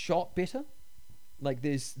shot better. Like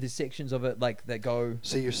there's sections of it like that go.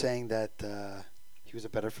 So you're saying that he was a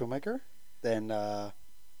better filmmaker than No,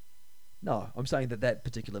 I'm saying that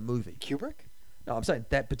particular movie. Kubrick? No, I'm saying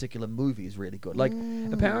that particular movie is really good. Like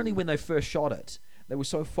apparently when they first shot it, they were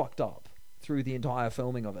so fucked up through the entire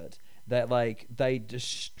filming of it that like they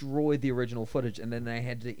destroyed the original footage and then they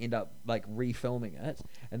had to end up like refilming it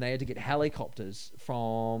and they had to get helicopters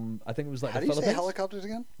from I think it was like How the do you say Philippines. helicopters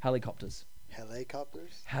again? Helicopters.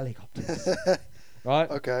 Helicopters. Right?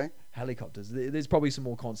 Okay. Helicopters. There's probably some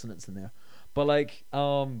more consonants in there. But like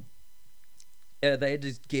yeah, they had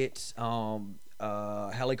to get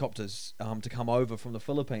helicopters to come over from the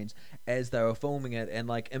Philippines as they were filming it, and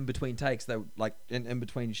like in between takes, they like in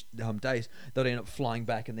between days, they'd end up flying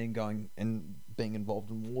back and then going and being involved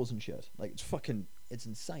in wars and shit. Like it's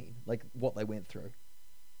insane, like what they went through.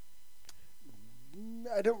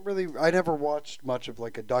 I never watched much of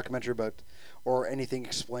like a documentary about or anything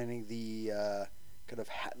explaining the kind of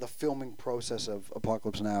the filming process of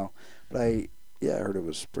Apocalypse Now, but I heard it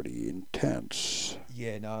was pretty intense.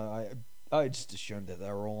 Yeah, no, I just assumed that they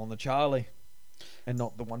were all on the Charlie, and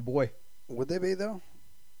not the one boy. Would they be though?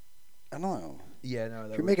 I don't know. Yeah, no,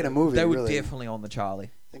 If you're making a movie, they were really. definitely on the Charlie.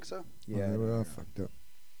 Think so? Yeah, they were all fucked up.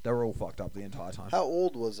 they were all fucked up the entire time. How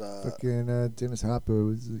old was Fucking Dennis Hopper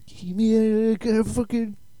was like, give me a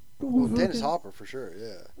fucking. well, Dennis Hopper for sure?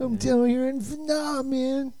 Yeah. I'm telling you, you're in Vietnam,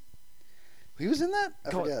 man. He was in that?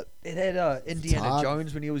 I God, forget. It had Indiana Todd.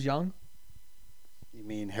 Jones when he was young. You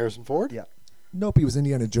mean Harrison Ford? Yeah. Nope, he was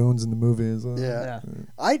Indiana Jones in the movie as well. Yeah.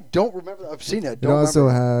 I don't remember. I've seen it. It Don't also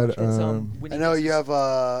remember. had It's, I when he know gets you his-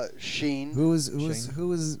 have Sheen. who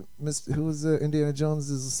was Shane. Indiana Jones'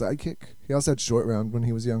 sidekick. He also had Short Round when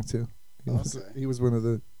he was young too. Okay. He was one of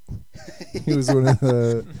the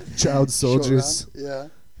child soldiers. Short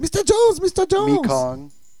round. Mr. Jones, Mr. Yeah. Jones,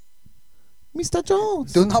 Mekong. Mr.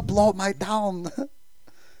 Jones, Do not blow up my town.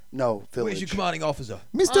 No, Where's your Village. commanding officer?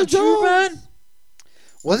 Mr. Aren't you, Jones. man?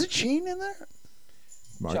 Was it Sheen in there?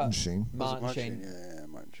 Martin Sheen, Was it Martin Sheen. Yeah,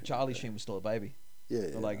 Martin Sheen. Charlie Sheen was still a baby, Yeah,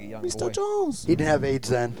 yeah. like a young Mr. boy. Jones. He didn't have AIDS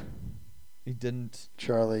then. He didn't.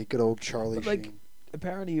 Charlie, good old Charlie But, like, Sheen.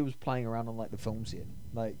 Apparently, he was playing around on like the film set,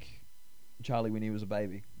 like Charlie when he was a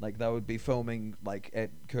baby. Like they would be filming like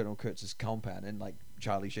at Colonel Kurtz's compound, and like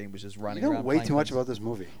Charlie Sheen was just You running know around. way playing too much things. about this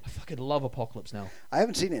movie. I fucking love Apocalypse Now. I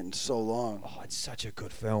haven't seen it in so long. Oh, it's such a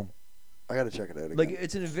good film. I gotta check it out again. Like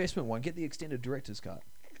it's an investment one. Get the extended director's cut.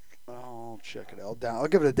 I'll check it out. I'll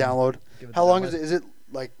give it a download. Give it How the long download. is it? Is it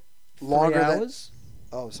like 3 longer than? hours?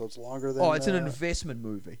 Oh, so it's longer than. Oh, it's an investment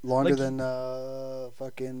movie. Longer Like, than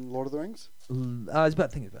fucking Lord of the Rings. I was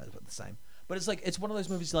about to think about it, it's about the same. But it's like it's one of those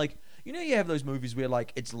movies like you have those movies where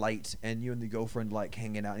like it's late and you and the girlfriend like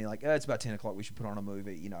hanging out and you're like, oh, it's about 10 o'clock, we should put on a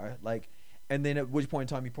movie, like And then at which point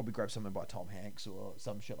in time you probably grab something by Tom Hanks or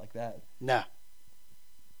some shit like that. Nah.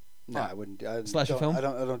 Nah, Alright. I wouldn't. I Slasher don't, film? I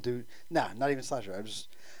don't do. Nah, not even slasher. I just.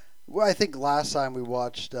 Well, I think last time we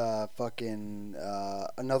watched fucking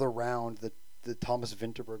Another Round, the Thomas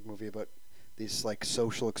Vinterberg movie about this like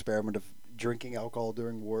social experiment of drinking alcohol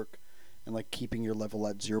during work and like keeping your level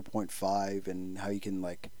at 0.5 and how you can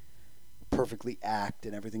like perfectly act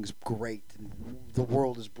and everything's great and the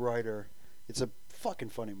world is brighter. It's a fucking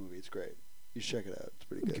funny movie. It's great. You should check it out. It's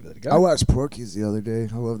pretty Give good. that a I go. watched Porky's the other day.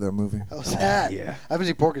 I love that movie. How's that? Yeah. I haven't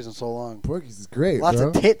seen Porky's in so long. Porky's is great, Lots bro.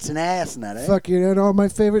 of tits and ass in that, eh? Fucking and all my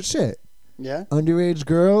favorite shit. Yeah? Underage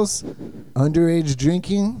girls, underage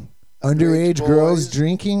drinking, Underage underage girls boys.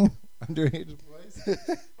 drinking, underage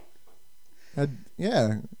boys.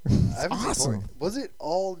 Yeah, I haven't seen awesome. Porky. Was it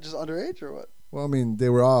all just underage or what? Well, I mean, they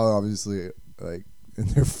were all obviously like in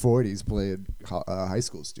their 40s playing high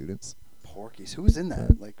school students. Porky's. Who was in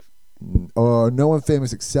that? Like, No one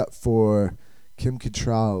famous except for Kim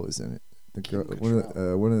Cattrall was in it. The Kim girl,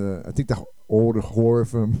 Cattrall. one of the, I think the old whore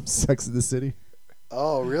from Sex and the City.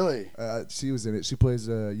 oh, really? She was in it. She plays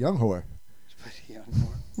a young whore. Pretty young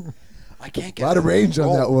one. I can't A get lot of range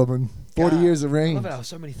on that Oh, woman. 40 God. years of I range. love how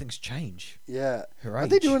so many things change. Yeah. Her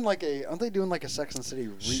Aren't they age. doing like a Sex and the City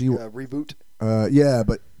She- reboot? Yeah,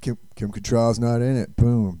 but Kim Cattrall's not in it.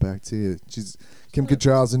 Boom, back to you. Kim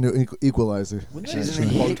Cattrall's a new equalizer. Wouldn't She's there in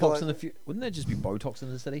just be the Botox Equalizer. in the Wouldn't there just be Botox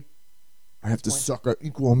in the city? I have to Point. suck an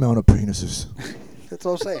equal amount of penises. That's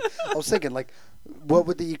what I was saying. I was thinking, like, what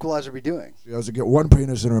would the Equalizer be doing? She has to get one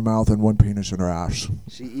penis in her mouth and one penis in her ass.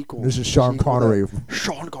 She equal. This is Sean she equal Connery, that.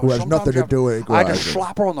 Sean Connery. who has nothing to do with I Equalizer. just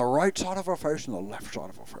slap her on the right side of her face and the left side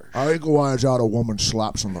of her face. I equalize out a woman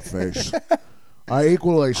slaps on the face. I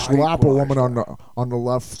equally slap a woman on the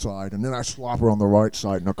left side, and then I slap her on the right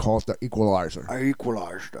side, and I call it the equalizer. I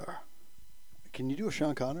equalized her. Can you do a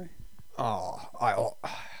Sean Connery? Oh,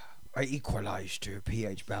 I equalized her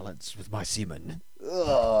pH balance with my semen.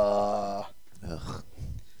 Ugh. Ugh.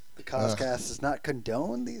 The Coscast does not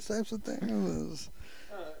condone these types of things.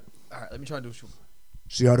 All right, let me try and do a short.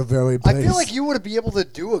 She had a very I place. feel like you would be able to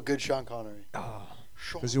do a good Sean Connery. Oh,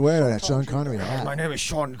 Because you're wearing that Sean Connery hat. my name is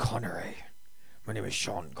Sean Connery. My name is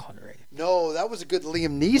Sean Connery. No, that was a good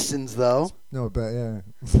Liam Neeson's though. No, but yeah.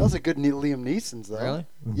 That was a good Liam Neeson's though. Really?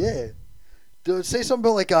 Yeah. Dude, say something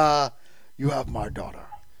about like, you have my daughter.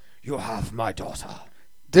 You have my daughter.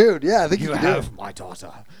 Dude, yeah, I think you, You can do it. have my daughter.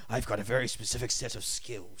 I've got a very specific set of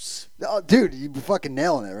skills. Oh, dude, you fucking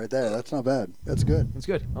nailing it right there. That's not bad. That's good. That's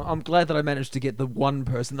good. I'm glad that I managed to get the one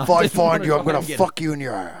person that If I didn't wanna find you, I'm try gonna and get fuck you in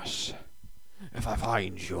your ass. it. If I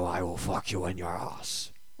find you, I will fuck you in your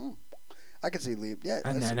ass. I can see Liam. Yeah,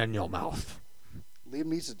 And that's- then in your mouth. Liam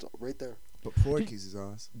Neeson's right there. But Porky's is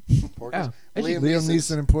awesome. Porky's. Oh, actually, Liam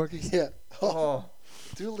Neeson and Porky's? Yeah. Oh.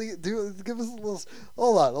 Give us a little.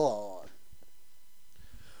 Hold on.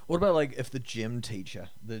 What about like if the gym teacher,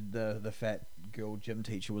 the fat girl gym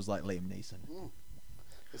teacher was like Liam Neeson?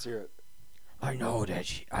 Let's hear it. I know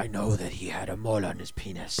that he had a mole on his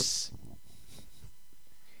penis.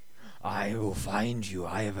 I will find you.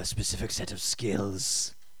 I have a specific set of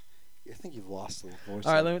skills. I think you've lost the voice.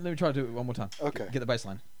 All right, let me try to do it one more time. Okay. Get the bass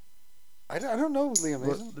line. I don't know Liam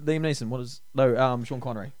Neeson. Liam Neeson. What is no? Sean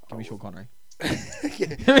Connery. Give me Sean Connery.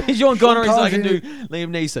 Yeah. Sean Connery so I can Connery. do Liam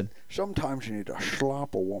Neeson. Sometimes you need to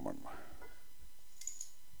slap a woman.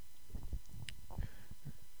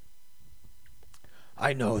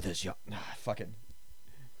 I know this young. Fucking.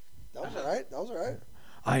 That was alright. That was alright.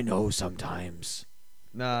 I know sometimes.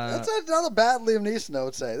 Nah. That's not a bad Liam Neeson, I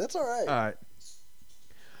would say. That's alright. All right.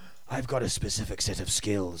 I've got a specific set of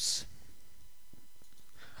skills.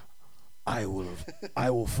 I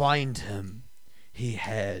will find him. He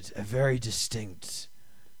had a very distinct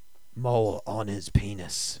mole on his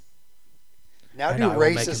penis. Now And do I will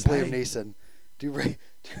make racist him Liam pay. Neeson. Do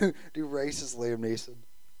racist Liam Neeson.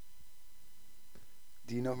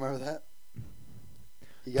 Do you know? Remember that?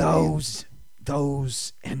 He got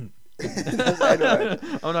Those and I know, right?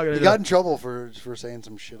 I'm not gonna. He do got it. in trouble for saying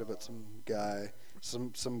some shit about some guy,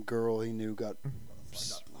 some girl he knew got.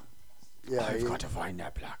 Yeah, I've got to find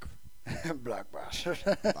that black. black bastard.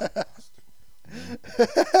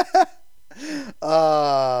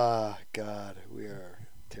 Ah, God, we are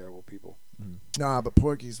terrible people. Nah, but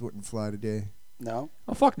Porky's wouldn't fly today. No,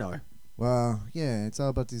 Oh fuck no. Well, yeah, it's all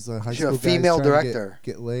about these high She's a school female guys trying to director.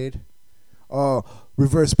 get laid. Oh,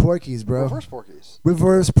 reverse Porky's, bro. Reverse Porky's.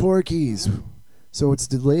 Reverse Porky's. So it's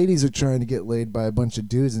the ladies are trying to get laid by a bunch of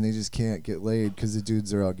dudes, and they just can't get laid because the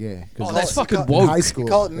dudes are all gay. 'Cause Oh, that's call it- fucking you in woke. high school.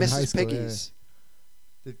 Call it in high Mrs. school, Piggies.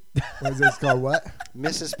 yeah. What is this called? What?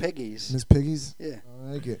 Mrs. Piggies. Miss Piggies? Yeah.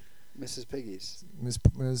 I like it. Mrs. Piggy's. Miss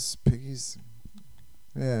Piggy's.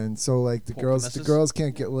 Yeah, and so like the Porky girls Mrs.?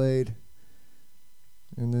 can't get laid,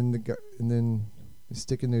 and then they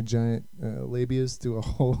stick in their giant labias through a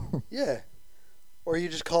hole. Yeah. Or you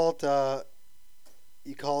just call it.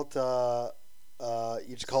 You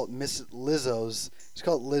just call it Miss Lizzo's. Just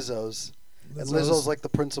call it Lizzo's. And Lizzo's like the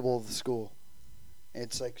principal of the school.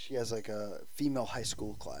 It's like she has like a female high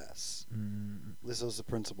school class. Lizzo's the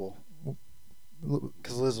principal.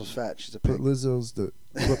 Because Lizzo's fat. She's a But pig. Lizzo's but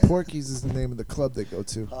Porky's is the name of the club they go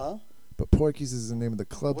to. Huh? But Porky's is the name of the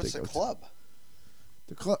club What's they the go club? to.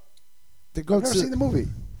 The club. They go I've never to. seen the movie.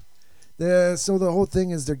 Yeah, so the whole thing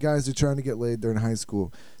is their guys are trying to get laid. They're in high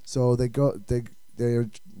school, so they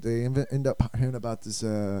end up hearing about this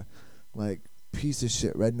like piece of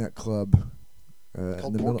shit redneck club Called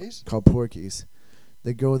in the Porky's? middle called Porky's.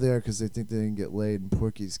 They go there because they think they can get laid, and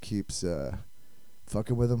Porky's keeps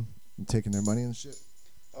fucking with them and taking their money and shit.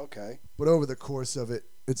 Okay. But over the course of it,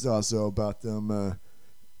 it's also about them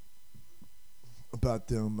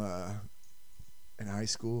in high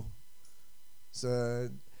school. So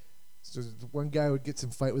one guy would get some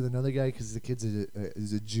fight with another guy because the kid's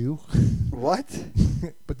is a Jew, What?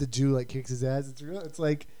 but the Jew like kicks his ass. It's real. It's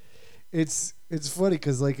like, it's funny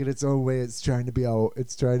because like in its own way, it's trying to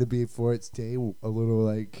be for its day a little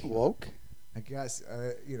like Woke? I guess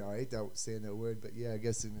I hate that saying that word, but yeah, I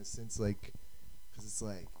guess in a sense like because it's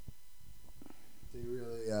like they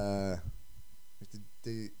really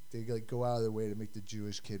they like go out of their way to make the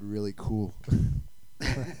Jewish kid really cool.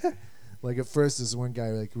 Like at first, this one guy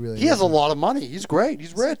like really. He has a lot of money. He's great.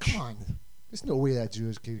 He's rich. Come on. There's no way that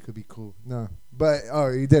Jewish kid could be cool. No, but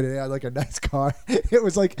he did it. He had like a nice car. It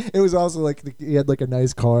was also like he had like a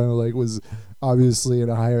nice car and like was obviously in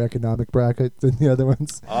a higher economic bracket than the other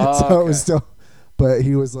ones. Oh, So it okay. was still. But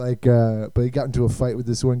he was like, but he got into a fight with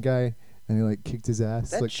this one guy and he like kicked his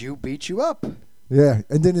ass. That Like, Jew beat you up. yeah,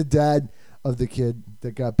 and then the dad of the kid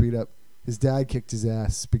that got beat up, his dad kicked his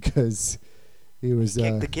ass because he was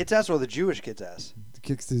Kicked the kid's ass or the Jewish kid's ass?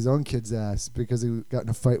 kicks his own kid's ass because he got in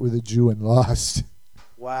a fight with a Jew and lost.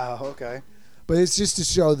 Wow. Okay. But it's just to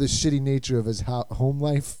show the shitty nature of his home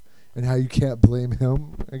life and how you can't blame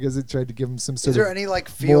him. I guess it tried to give him some Is sort there of any like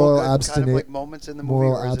feel moral good kind of abstinent- like moments in the movie,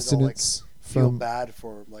 moral or is it all, like, abstinence feel from bad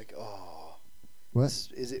for him? Like, oh, what?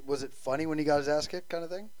 was it funny when he got his ass kicked, kind of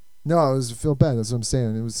thing? No, it was feel bad. That's what I'm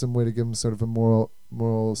saying. It was some way to give him sort of a moral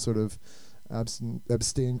sort of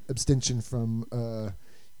abstention from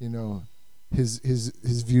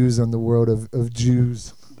his views on the world of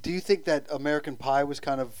Jews. Do you think that American Pie was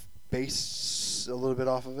kind of based a little bit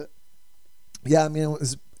off of it? Yeah, I mean, it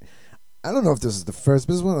was. I don't know if this is the first,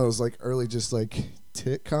 but it's one of those like early, just like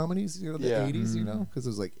tit comedies, the Yeah. 80s, because it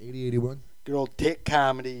was like 80, 81. Good old tit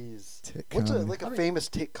comedies. Tit What's comedy. a famous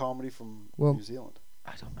tit comedy from Well- New Zealand?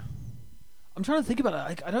 I don't know. I'm trying to think about it.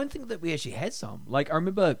 Like, I don't think that we actually had some. Like, I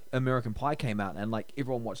remember American Pie came out, and like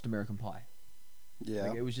everyone watched American Pie. Yeah.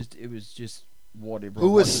 Like, it was just whatever.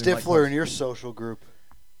 Who was Stifler in your social group?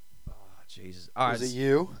 Oh, Jesus. All right. Was it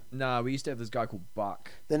you? No, we used to have this guy called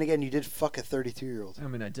Buck. Then again, you did fuck a 32-year-old. I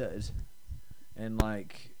mean, I did. And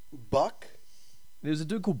like, Buck? there was a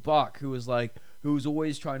dude called Buck who was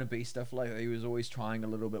always trying to be Stifler. He was always trying a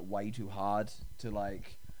little bit way too hard to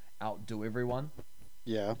like outdo everyone.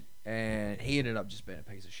 Yeah. And he ended up just being a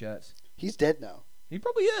piece of shit. He's dead now. He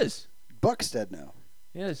probably is. Buck's dead now.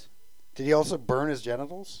 He is. Did he also burn his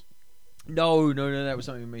genitals? No, that was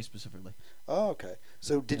something with me specifically. Oh, okay.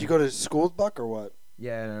 So did you go to school with Buck or what?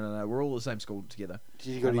 Yeah, no. We're all the same school together. Did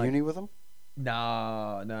you go And, to like, uni with him?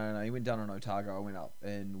 No. He went down in Otago. I went up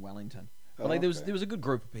in Wellington. But Oh, like there okay. was a good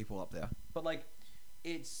group of people up there. But like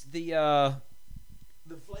it's the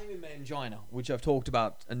Flaming Mangina, which I've talked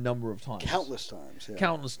about a number of times. Countless times. Yeah.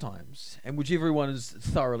 Countless times. And which everyone is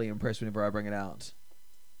thoroughly impressed whenever I bring it out.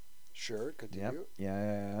 Sure. Continue.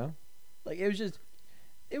 Yeah. Like it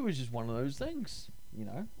was just one of those things, you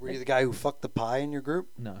know. Were you the guy who fucked the pie in your group?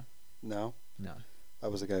 No. No. I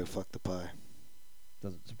was the guy who fucked the pie.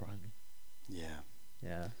 Doesn't surprise me. Yeah.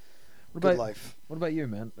 Yeah. Good life. What about you,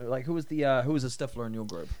 man? Like who was the Stifler in your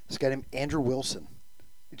group? This guy named Andrew Wilson.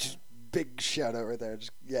 Just big shout out right there.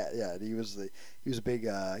 Just yeah. He was a big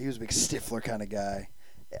Stifler kind of guy.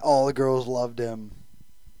 All the girls loved him.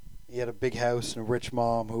 He had a big house and a rich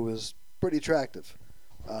mom who was pretty attractive.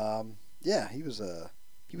 Yeah, he was a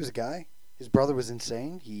guy. His brother was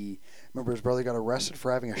insane. Remember his brother got arrested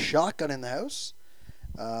for having a shotgun in the house.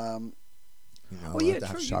 Oh yeah,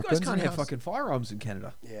 true. You guys can't have fucking firearms in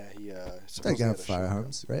Canada. Yeah, he They supposedly can had have a shotgun.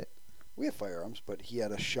 firearms, right? We have firearms, but he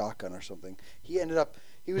had a shotgun or something. He ended up.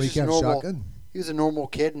 He was Well, you just can't have normal. shotgun. He was a normal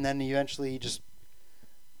kid, and then eventually he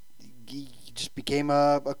he just became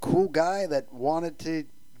a cool guy that wanted to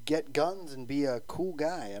get guns and be a cool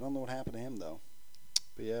guy. I don't know what happened to him though.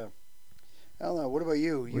 But yeah, I don't know. What about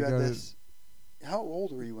you? You had this. How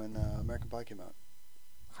old were you when American Pie came out?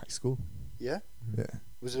 High school. Yeah. Yeah.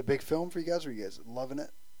 Was it a big film for you guys? Were you guys loving it?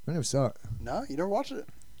 I never saw it. No, you never watched it.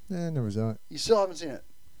 Yeah, I never saw it. You still haven't seen it.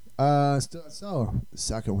 Still I saw the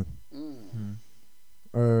second one, Mm.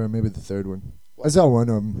 or maybe the third one. Why, I saw one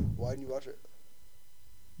of them. why didn't you watch it?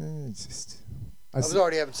 It's just. I was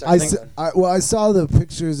already having sex. I, with s- them. I saw the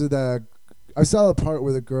pictures of the. I saw the part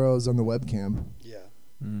where the girl's on the webcam, Yeah.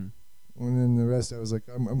 Mm. and then the rest I was like,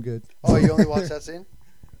 I'm good. Oh, you only watched that scene?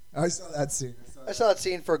 I saw that scene. I saw that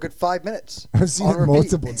scene for a good 5 minutes. I've seen on it repeat.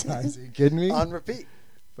 multiple times. Are you kidding me? On repeat.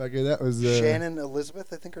 Fucker, that was Shannon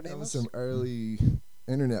Elizabeth, I think her That name was was. some early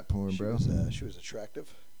internet porn, bro. She was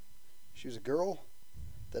attractive. She was a girl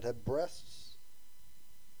that had breasts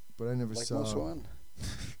But I never like saw. most women.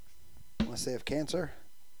 Unless they have cancer.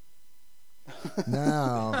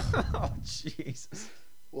 Now, Oh Jesus.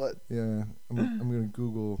 What? yeah, I'm gonna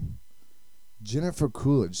Google Jennifer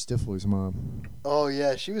Coolidge, Stifler's mom. Oh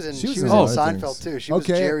yeah, she was in She was she in was a in lot of Seinfeld things. too. She was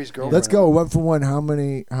Okay, Jerry's girlfriend. Let's go one for one. How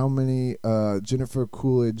many Jennifer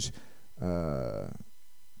Coolidge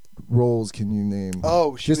roles can you name?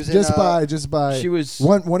 Oh, she was in. just by She was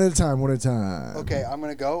one at a time. One at a time. Okay, I'm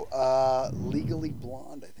gonna go. Legally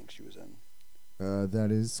Blonde, I think she was in.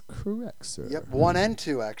 That is correct, sir. Yep, 1 and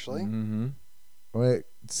 2 actually. Mm-hmm.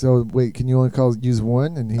 Wait, can you only use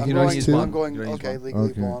one and he I'm You can don't going. use two? one. I'm going. You don't use Okay, one.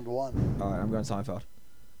 Legally Okay. Blonde 1. All right, I'm going Seinfeld.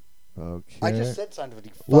 Okay. I just said Seinfeld.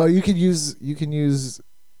 You Well, fuck. you can use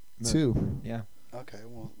No. two. Yeah. Okay,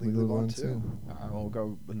 well, Legally Legally Blonde Blonde 2. I'll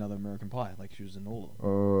go another American Pie. Like she was in all of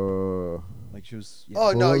them. Like she was. Yeah. Oh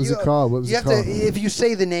Well, no, what was you it called? What was you it have called? to if you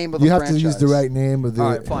say the name of the You have franchise. to use the right name of the. All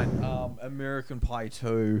right, fine. American Pie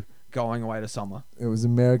 2, Going Away to Summer, It was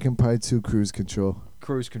American Pie 2 Cruise Control.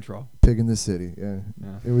 Cruise Control. Pig in the City. Yeah.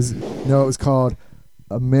 Yeah. It was called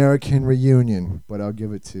American Reunion, but I'll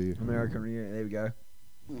give it to you. American Reunion. There we go.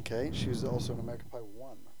 Okay, she was also in American Pie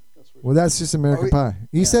 1. That's what Well, that's just American we- Pie.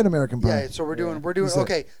 He yeah. said American Pie. Yeah, so we're doing You said-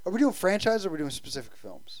 okay. Are we doing franchise or are we doing specific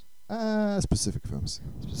films? Specific films.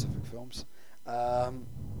 Specific films.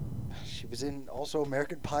 She was in also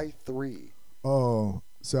American Pie 3. Oh,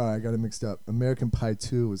 sorry, I got it mixed up. American Pie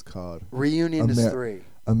 2 was called Reunion is Amer- 3.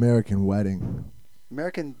 American Wedding.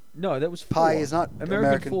 American No, that was 4. Pie is not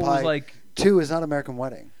American 4 Pie. was like 2 is not American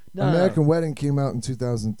Wedding. no. American Wedding came out in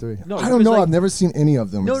 2003. No, I don't because, know. like- I've never seen any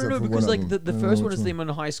of them. No, except for because one like of the them. I don't first know one is which them in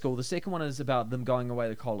high school. The second one is about them going away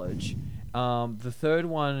to college. The third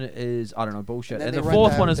one is I don't know bullshit, And then and they the rent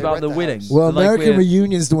fourth the- one is they about rent the the wedding. house. Well, Like American where-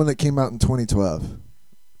 Reunion is the one that came out in 2012.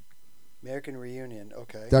 American Reunion.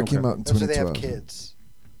 Okay. That Okay. came out in So they have 2012. kids.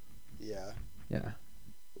 Yeah. Yeah.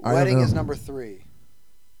 I don't Wedding know. is number 3.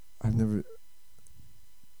 I've never.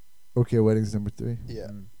 Okay, Wedding's number 3. Yeah.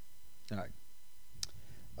 Mm. All right.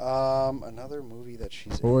 Another movie that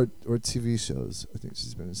she's in. Or TV shows. I think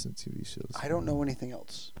she's been in some TV shows. I don't know anything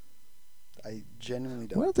else. I genuinely Why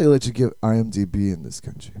don't. don't they let you give IMDb in this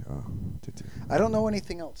country? Oh, they do. I don't know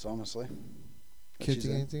anything else, honestly. that Can't she's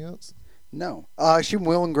think in. anything else? No. Is she in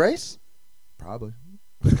Will and Grace? Probably.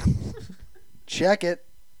 Check it.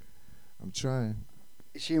 I'm trying.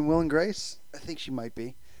 Is she in Will and Grace? I think she might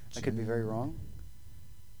be. I could be very wrong.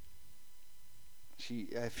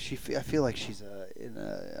 I feel like she's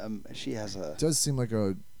she has a Does seem like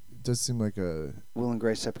a. Will and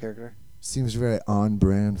Grace type character. Seems very on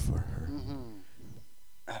brand for her.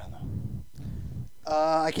 I don't know.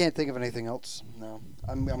 I can't think of anything else. No,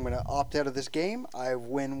 I'm gonna opt out of this game. I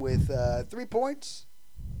win with 3 points.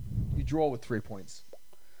 You draw with 3 points.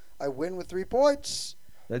 I win with 3 points.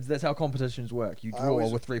 That's how competitions work. You I draw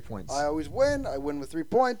always- with 3 points. I always win. I win with 3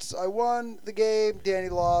 points. I won the game. Danny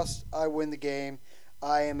lost. I win the game.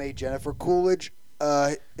 I am a Jennifer Coolidge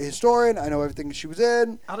historian. I know everything she was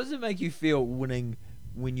in. How does it make you feel winning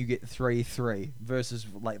when you get 3-3 versus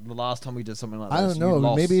like the last time we did something like this? I don't you know.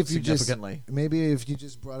 lost Maybe if you just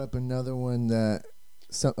significantly. brought up another one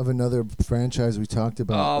of another franchise we talked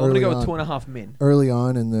about. I'm gonna early go with on- 2.5 Men. Early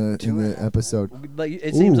on in the Two and a half. episode. Like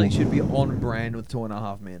it seems Ooh. like it should be on brand with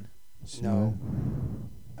 2.5 Men. No.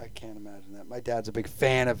 I can't imagine that. My dad's a big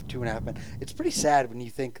fan of 2.5 Men. It's pretty sad when you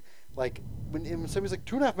think, like, when somebody's like,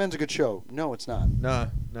 2.5 Men's a good show. No, it's not. No,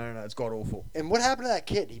 it's god awful. And what happened to that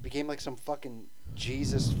kid? He became like some fucking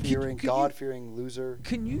Jesus-fearing, Could you- God-fearing loser.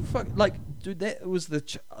 Can you dude? That was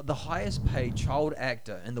the highest paid child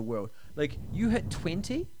actor in the world. Like you hit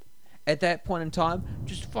 20 at that point in time,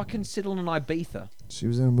 just fucking settle in Ibiza. She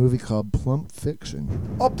was in a movie called Plump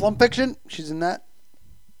Fiction. Oh, Plum Fiction. She's in that.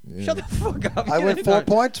 Yeah. Shut the fuck up. I win 4 No.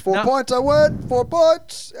 points. 4 No. points. I win 4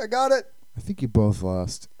 points. I got it. I think you both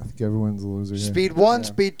lost. I think everyone's a loser here. Speed 1, Yeah.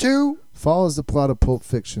 Speed 2. Follows the plot of Pulp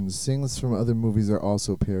Fiction. Scenes from other movies are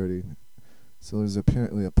also parodied. So there's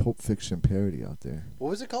apparently a Pulp Fiction parody out there. What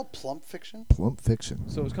was it called? Plump Fiction? Plump Fiction.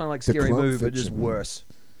 So it's kind of like The Scary Clump Movie, but just Fiction. worse.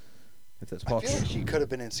 If that's I feel possible. like she could have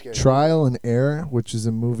been in Scary. Trial and Error, which is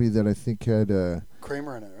a movie that I think had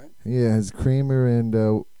Kramer in it, right? has Kramer and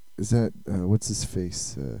is that what's his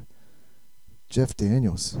face? Jeff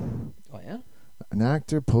Daniels. Oh yeah. An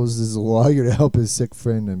actor poses as a lawyer to help his sick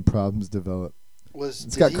friend and problems develop. It's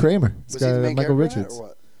It's got Kramer. It's Was he the got main Michael character in it, Richards. or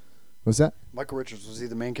what? What's that? Michael Richards, was he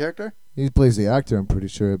the main character? He plays the actor. I'm pretty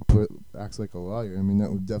sure. Acts like a lawyer. I mean,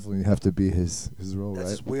 that would definitely have to be his role, That's right?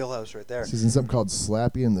 his wheelhouse right there. He's in something called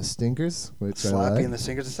Slappy and the Stinkers, which I Slappy like. and the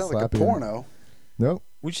Singers. It sounds like a Slappy. porno. Nope,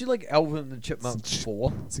 Would she like Alvin and the Chipmunks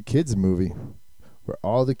 4? it's a kids movie where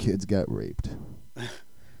all the kids got raped.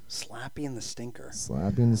 Slappy and the Stinker.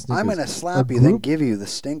 Slappy and the Stinkers. I'm gonna slap A you, then group- give you the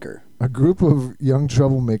stinker. A group of young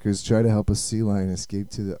troublemakers try to help a sea lion escape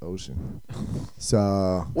to the ocean.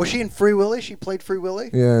 So Was she in Free Willy? She played Free Willy?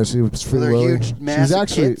 yeah, she was Free With her Willy. huge, She was massive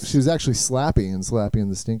actually tits? she was actually Slappy and Slappy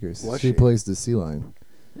and the Stinkers. Was she she? plays the sea lion.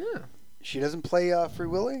 Yeah. She doesn't play Free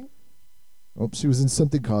Willy? Oh, she was in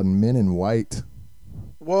something called Men in White.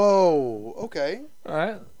 Whoa, okay. All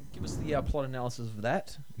right. Give us the plot analysis of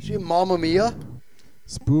that. Is she in Mamma Mia?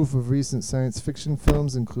 Spoof of recent science fiction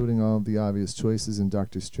films, including all of the obvious choices in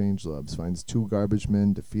Doctor Strangelove, finds two garbage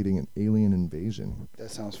men defeating an alien invasion.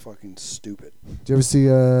 That sounds fucking stupid. Did you ever see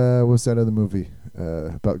what's that other movie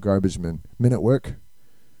about garbage men? Men at Work.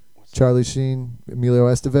 What's Charlie Sheen, Emilio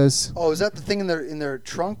Estevez. Oh, is that the thing in their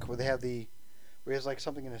trunk where they have where he has like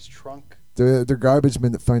something in his trunk? They're garbage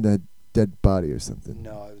men that find a dead body or something.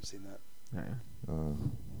 No, I haven't seen that. Yeah.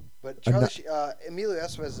 But I'm not- Emilio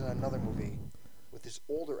Estevez is in another movie with this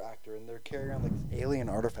older actor, and they're carrying on like this alien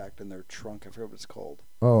artifact in their trunk. I forget what it's called.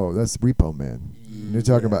 Oh, that's Repo Man. You're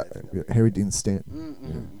talking Yeah, about I think I- Harry Dean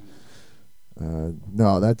Stanton. Mm-mm.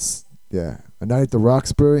 No, that's A Night at the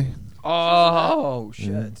Roxbury. Oh shit.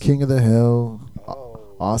 Yeah. King of the Hill.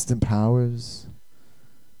 Oh. Austin Powers.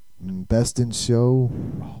 Best in Show.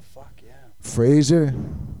 Oh fuck yeah. Frasier.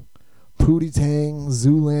 Pootie Tang.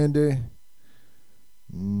 Zoolander.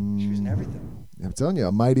 She was in everything. I'm telling you,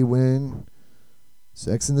 A Mighty Wind.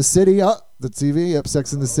 Sex in the City. Oh, the TV. Yep,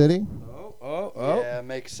 Sex in the City. Oh. Yeah,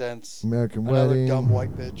 makes sense. American Another Wedding. dumb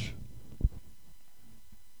white bitch.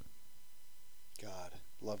 God,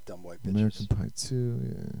 love dumb white bitches. American Pie 2.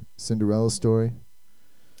 Yeah. Cinderella Story.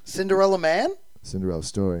 Cinderella Man? Cinderella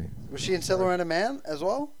Story. Was she in Cinderella Man as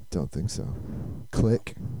well? Don't think so.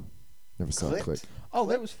 Click. Never saw Clicked? Click. Oh,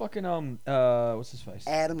 that was fucking what's his face?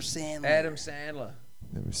 Adam Sandler. Adam Sandler.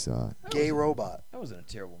 Never saw it. Gay robot. That wasn't a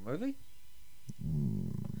terrible movie.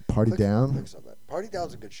 Party Down. Click's not bad. Party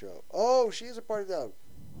Down's a good show. Oh, she is a Party Down.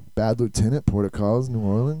 Bad Lieutenant. Port of Calls, New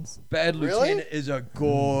Orleans. Bad Really? Lieutenant is a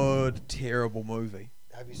good, terrible movie.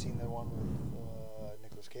 Have you seen the one with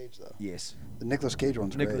Nicolas Cage though? Yes. The Nicolas Cage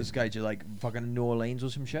one's Nicolas Cage is like fucking New Orleans or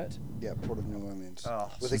some shit. great. Yeah, Port of New Orleans.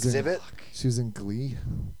 Oh, with she's in- Exhibit. She was in Glee.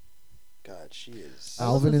 God, she is. I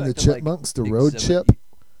love Alvin the and the fact that, like, Chipmunks, The Road Exhibit- Chip.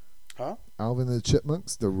 Huh? Alvin and the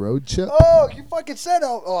Chipmunks, The Road Chip. Oh, you fucking said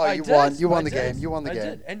oh, I you did, won. You I won the did, game. You won the I game.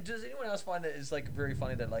 did. And does anyone else find that it's like very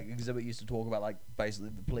funny that like Exhibit used to talk about like basically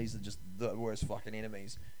the police are just the worst fucking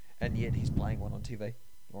enemies, and yet he's playing one on TV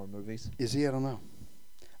or in movies. Is he? I don't know.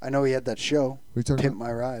 I know he had that show, What are you talking Pimp about?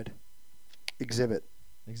 My Ride. Exhibit.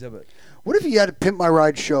 Exhibit. What if he had a Pimp My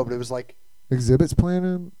Ride show, but it was like Exhibit's playing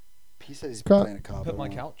him. he said he's Cop. playing a cop. Put I my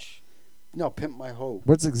don't know. couch. No, Pimp My Hoe.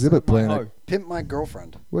 What's Exhibit My playing? hoe. Pimp My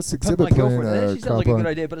Girlfriend. What's Put Exhibit my playing? girlfriend. That actually sounds Cop like a on? good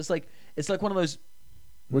idea, but it's like one of those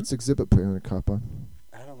What's Exhibit playing a cop on?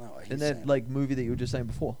 I don't know. in He's that saying- like movie that you were just saying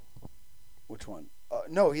before. which one?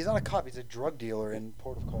 No, he's not a cop. He's a drug dealer in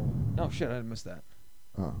Port of Call. Oh shit, I missed that.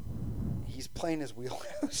 Oh, He's playing his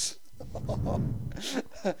wheelhouse.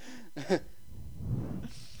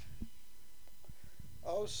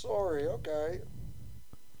 Oh, sorry. Okay.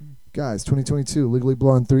 guys, 2022, Legally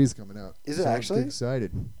Blonde 3 is coming out. Is it So let's actually? get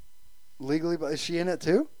excited. Legally, but is she in it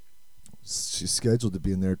too? She's scheduled to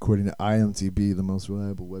be in there, according to IMDb, the most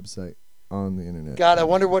reliable website on the internet. God, I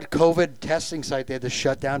wonder what COVID testing site they had to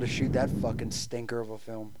shut down to shoot that fucking stinker of a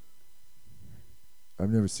film. I've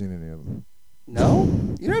never seen any of them. No?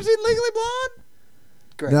 You never seen Legally Blonde?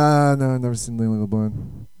 Great. No, I've never seen Legally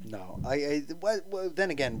Blonde. No. Well,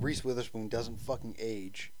 then again, Reese Witherspoon doesn't fucking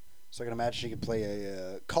age, so I can imagine she could play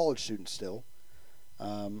a college student still.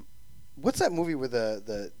 What's that movie where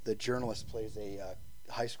the journalist plays a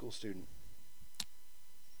high school student?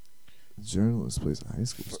 The journalist plays a high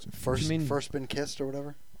school student. First, You mean- first been kissed or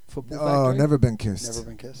whatever? Football Oh, Factory? Never Been Kissed. Never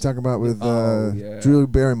been kissed. Talking about with Oh, yeah. Drew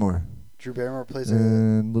Barrymore. Drew Barrymore plays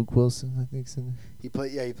and Luke Wilson, I think, is in he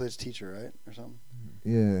plays teacher, right, or something. it.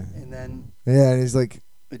 Yeah. And then Yeah, and he's like,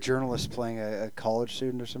 a journalist playing a college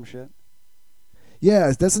student or some shit.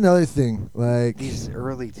 yeah, that's another thing. Like, These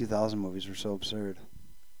early 2000 movies were so absurd.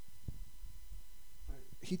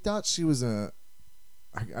 he thought she was a.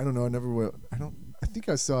 I don't know. I never will. I think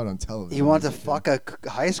I saw it on television. He wanted to fuck a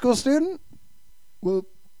high school student? Well,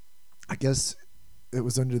 I guess it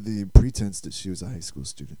was under the pretense that she was a high school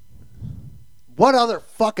student. What other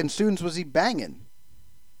fucking students was he banging?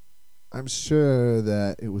 I'm sure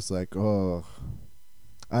that it was like, oh,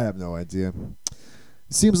 I have no idea.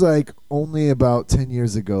 It seems like only about 10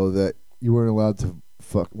 years ago that you weren't allowed to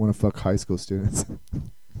want to fuck high school students.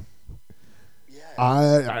 Yeah.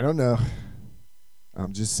 I don't know.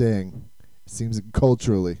 I'm just saying. It seems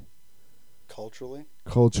culturally. Culturally?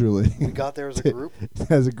 We got there as a group?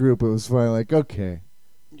 As a group, it was finally like, okay.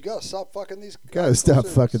 You gotta stop fucking these Gotta stop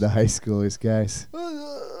fucking the high schoolers, guys.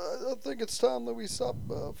 I think it's time that we stop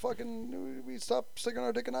we stop sticking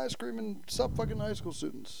our dick in ice cream and stop fucking high school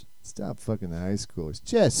students. Stop fucking the high schoolers.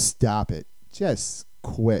 Just stop it. Just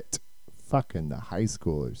quit fucking the high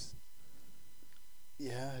schoolers.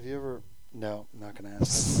 Yeah, have you ever... No, I'm not gonna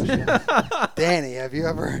ask that question. Danny, have you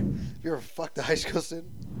ever fucked a high school student?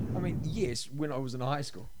 I mean, yes, when I was in high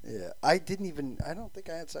school. Yeah, I don't think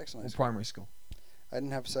I had sex in high Or school. primary school. I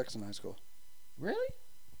didn't have sex in high school. Really?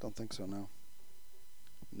 Don't think so, no.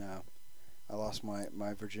 No. I lost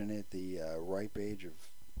my virginity at the ripe age of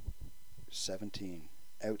 17,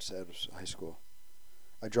 outside of high school.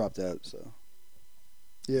 I dropped out, so.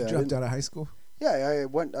 Yeah, You dropped out of high school? Yeah,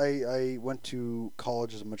 I went to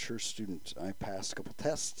college as a mature student. I passed a couple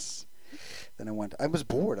tests. Then I was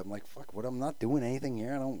bored. I'm like, fuck, I'm not doing anything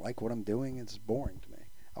here. I don't like what I'm doing. It's boring to me.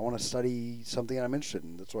 I want to study something I'm interested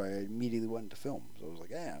in. That's why I immediately went into film. So I was like,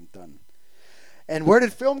 yeah, I'm done. And where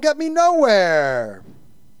did film get me? Nowhere.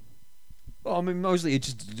 Well, I mean, mostly it's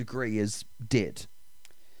just the degree is dead.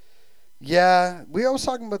 Yeah, I was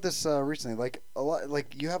talking about this recently. Like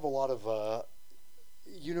you have a lot of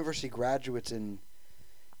university graduates in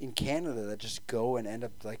Canada that just go and end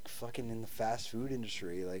up like fucking in the fast food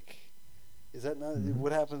industry. Like, is that not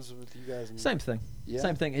what happens with you guys? Same thing. Yeah.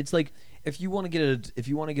 Same thing. It's like if you want to get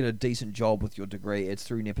a decent job with your degree, it's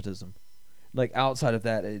through nepotism. Like outside of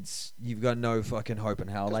that, you've got no fucking hope in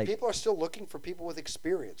hell. Because Like people are still looking for people with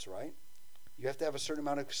experience, right? You have to have a certain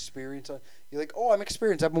amount of experience. You're like, oh, I'm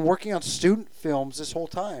experienced. I've been working on student films this whole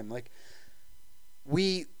time. Like,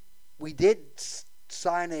 we did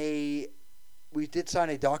sign a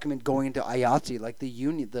document going into IATSE, like the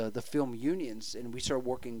union, the film unions, and we started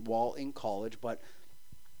working while in college. But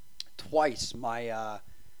twice, I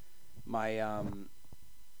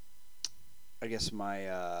guess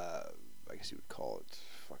you would call it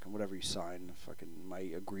fucking whatever you sign, fucking my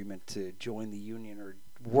agreement to join the union or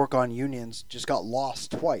work on unions just got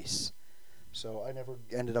lost twice. So I never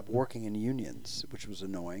ended up working in unions, which was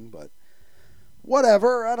annoying, but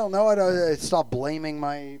whatever. I don't know. I stopped blaming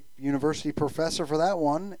my university professor for that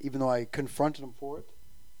one, even though I confronted him for it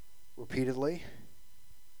repeatedly.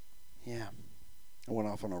 Yeah. I went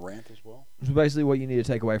off on a rant as well. So basically, what you need to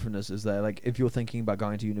take away from this is that, like, if you're thinking about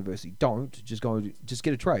going to university, just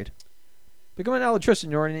get a trade. Become an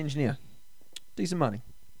electrician or an engineer. Decent money.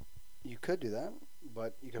 You could do that,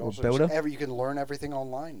 but you could Or also builder? you can learn everything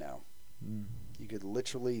online now. Mm. You could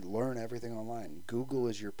literally learn everything online. Google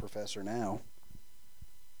is your professor now.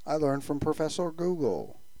 I learned from Professor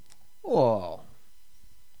Google. Oh,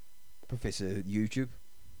 Professor YouTube.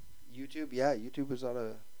 YouTube, yeah, YouTube is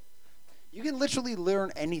you can literally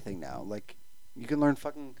learn anything now. Like, you can learn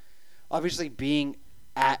fucking. Obviously, being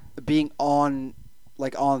on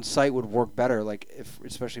site would work better. Like,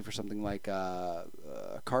 especially for something like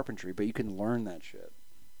carpentry. But you can learn that shit.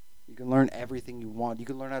 You can learn everything you want. You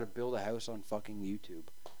can learn how to build a house on fucking YouTube.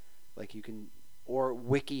 Like, you can, or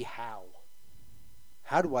WikiHow.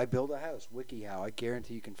 How do I build a house? WikiHow. I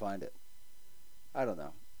guarantee you can find it. I don't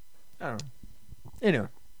know. I don't know. Anyway,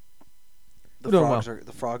 The doing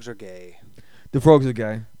frogs are gay. the frogs are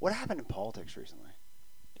gay. What happened in politics recently?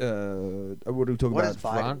 What are we talking What about? has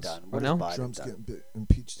Biden France done? right What now? has Biden Trump's done? getting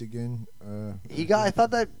impeached again. He got. I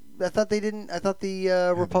thought they didn't. I thought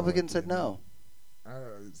the Republicans said no.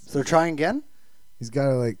 So they're trying again. He's got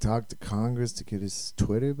to like talk to Congress to get his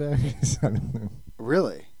Twitter back. I don't know.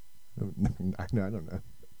 Really? I don't know.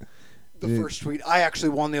 The Dude, first tweet. I actually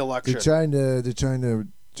won the election. They're trying to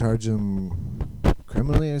charge him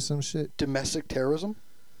criminally or some shit. Domestic terrorism.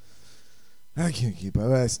 I can't keep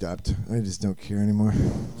up. I stopped. I just don't care anymore.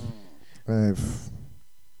 I've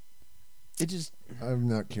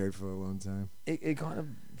not cared for a long time. It kind of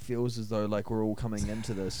feels as though like we're all coming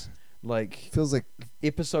into this like Feels like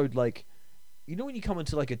episode like, you know when you come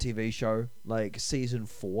into like a TV show like season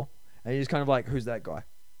 4 and you're just kind of like, who's that guy?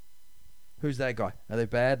 Who's that guy? Are they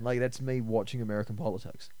bad? Like that's me watching American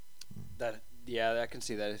politics. I can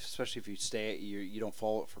see that. Especially if you you don't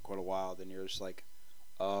follow it for quite a while, then you're just like,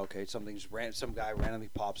 oh, okay, some guy randomly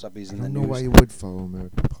pops up. He's I in the don't know news. why you would follow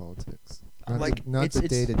American politics. Like, Not it's- the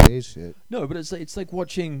it's- day-to-day shit. No, but it's like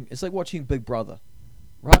watching Big Brother,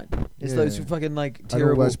 right? It's those Yeah. fucking like I don't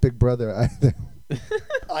terrible. watch Big Brother either.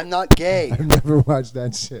 I'm not gay. I've never watched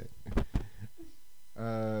that shit.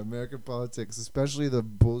 American politics, especially the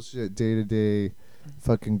bullshit day-to-day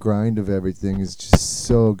fucking grind of everything, is just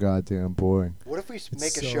so goddamn boring. What if we It's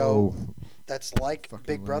make a so show that's like fucking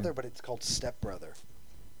Big Brother, lame. but it's called Step Brother?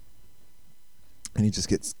 And he just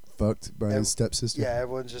gets fucked by his stepsister. Yeah,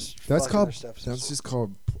 everyone's just That's fucking called. their stepsisters. That's just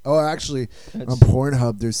called. Oh, actually, on It's-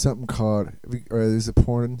 Pornhub, there's something called. Or there's a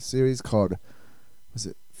porn series called. Was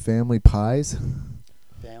it Family Pies?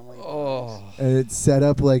 family. Oh, And it's set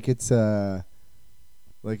up like it's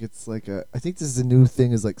like it's like a. I think this is a new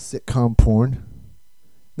thing. Is like sitcom porn.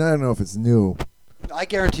 Now, I don't know if it's new, I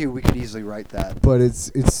guarantee you, we could easily write that. but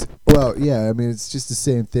it's well, yeah. I mean, it's just the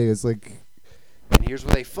same thing. It's like, And here's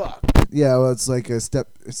where they fuck. yeah. Well, it's like a step.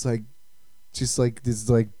 It's like. Just like this,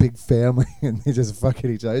 like big family, and they just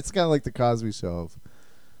fucking each other. It's kind of like the Cosby Show,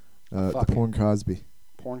 the Fucking. porn Cosby.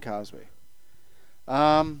 Porn Cosby.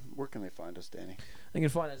 Where can they find us, Danny? you can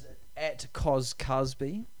find us at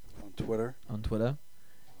CosCosby On Twitter, on Twitter.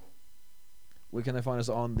 Where can they find us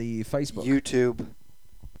on the Facebook? YouTube,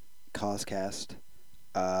 Coscast.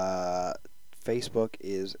 Facebook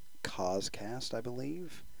is Coscast, I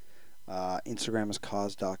believe. Instagram is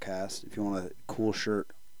Cos.cast. If you want a cool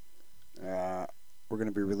shirt, we're going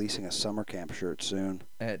to be releasing a summer camp shirt soon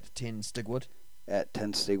At 10 Stigwood. at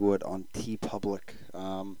 10 Stigwood on TeePublic.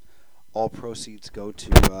 All proceeds go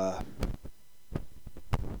to, I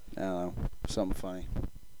don't know, something funny.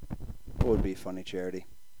 What would be a funny charity?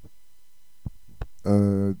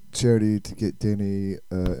 Charity to get Danny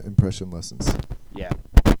impression lessons. Yeah.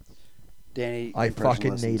 Danny, I impression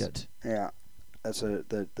fucking lessons. need it. Yeah. That's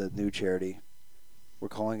the new charity. We're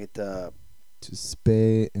calling it, To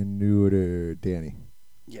spay and neuter Danny.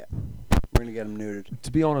 we're going to get him neutered.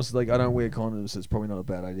 To be honest, like I don't wear condoms. So it's probably not a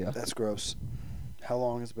bad idea. That's gross. How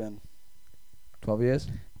long has it been? 12 years.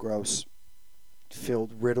 Gross.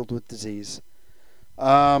 Riddled with disease.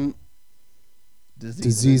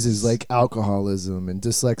 Diseases like alcoholism and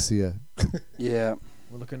dyslexia. Yeah.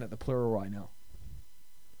 We're looking at the plural right now.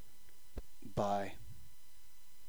 Bye.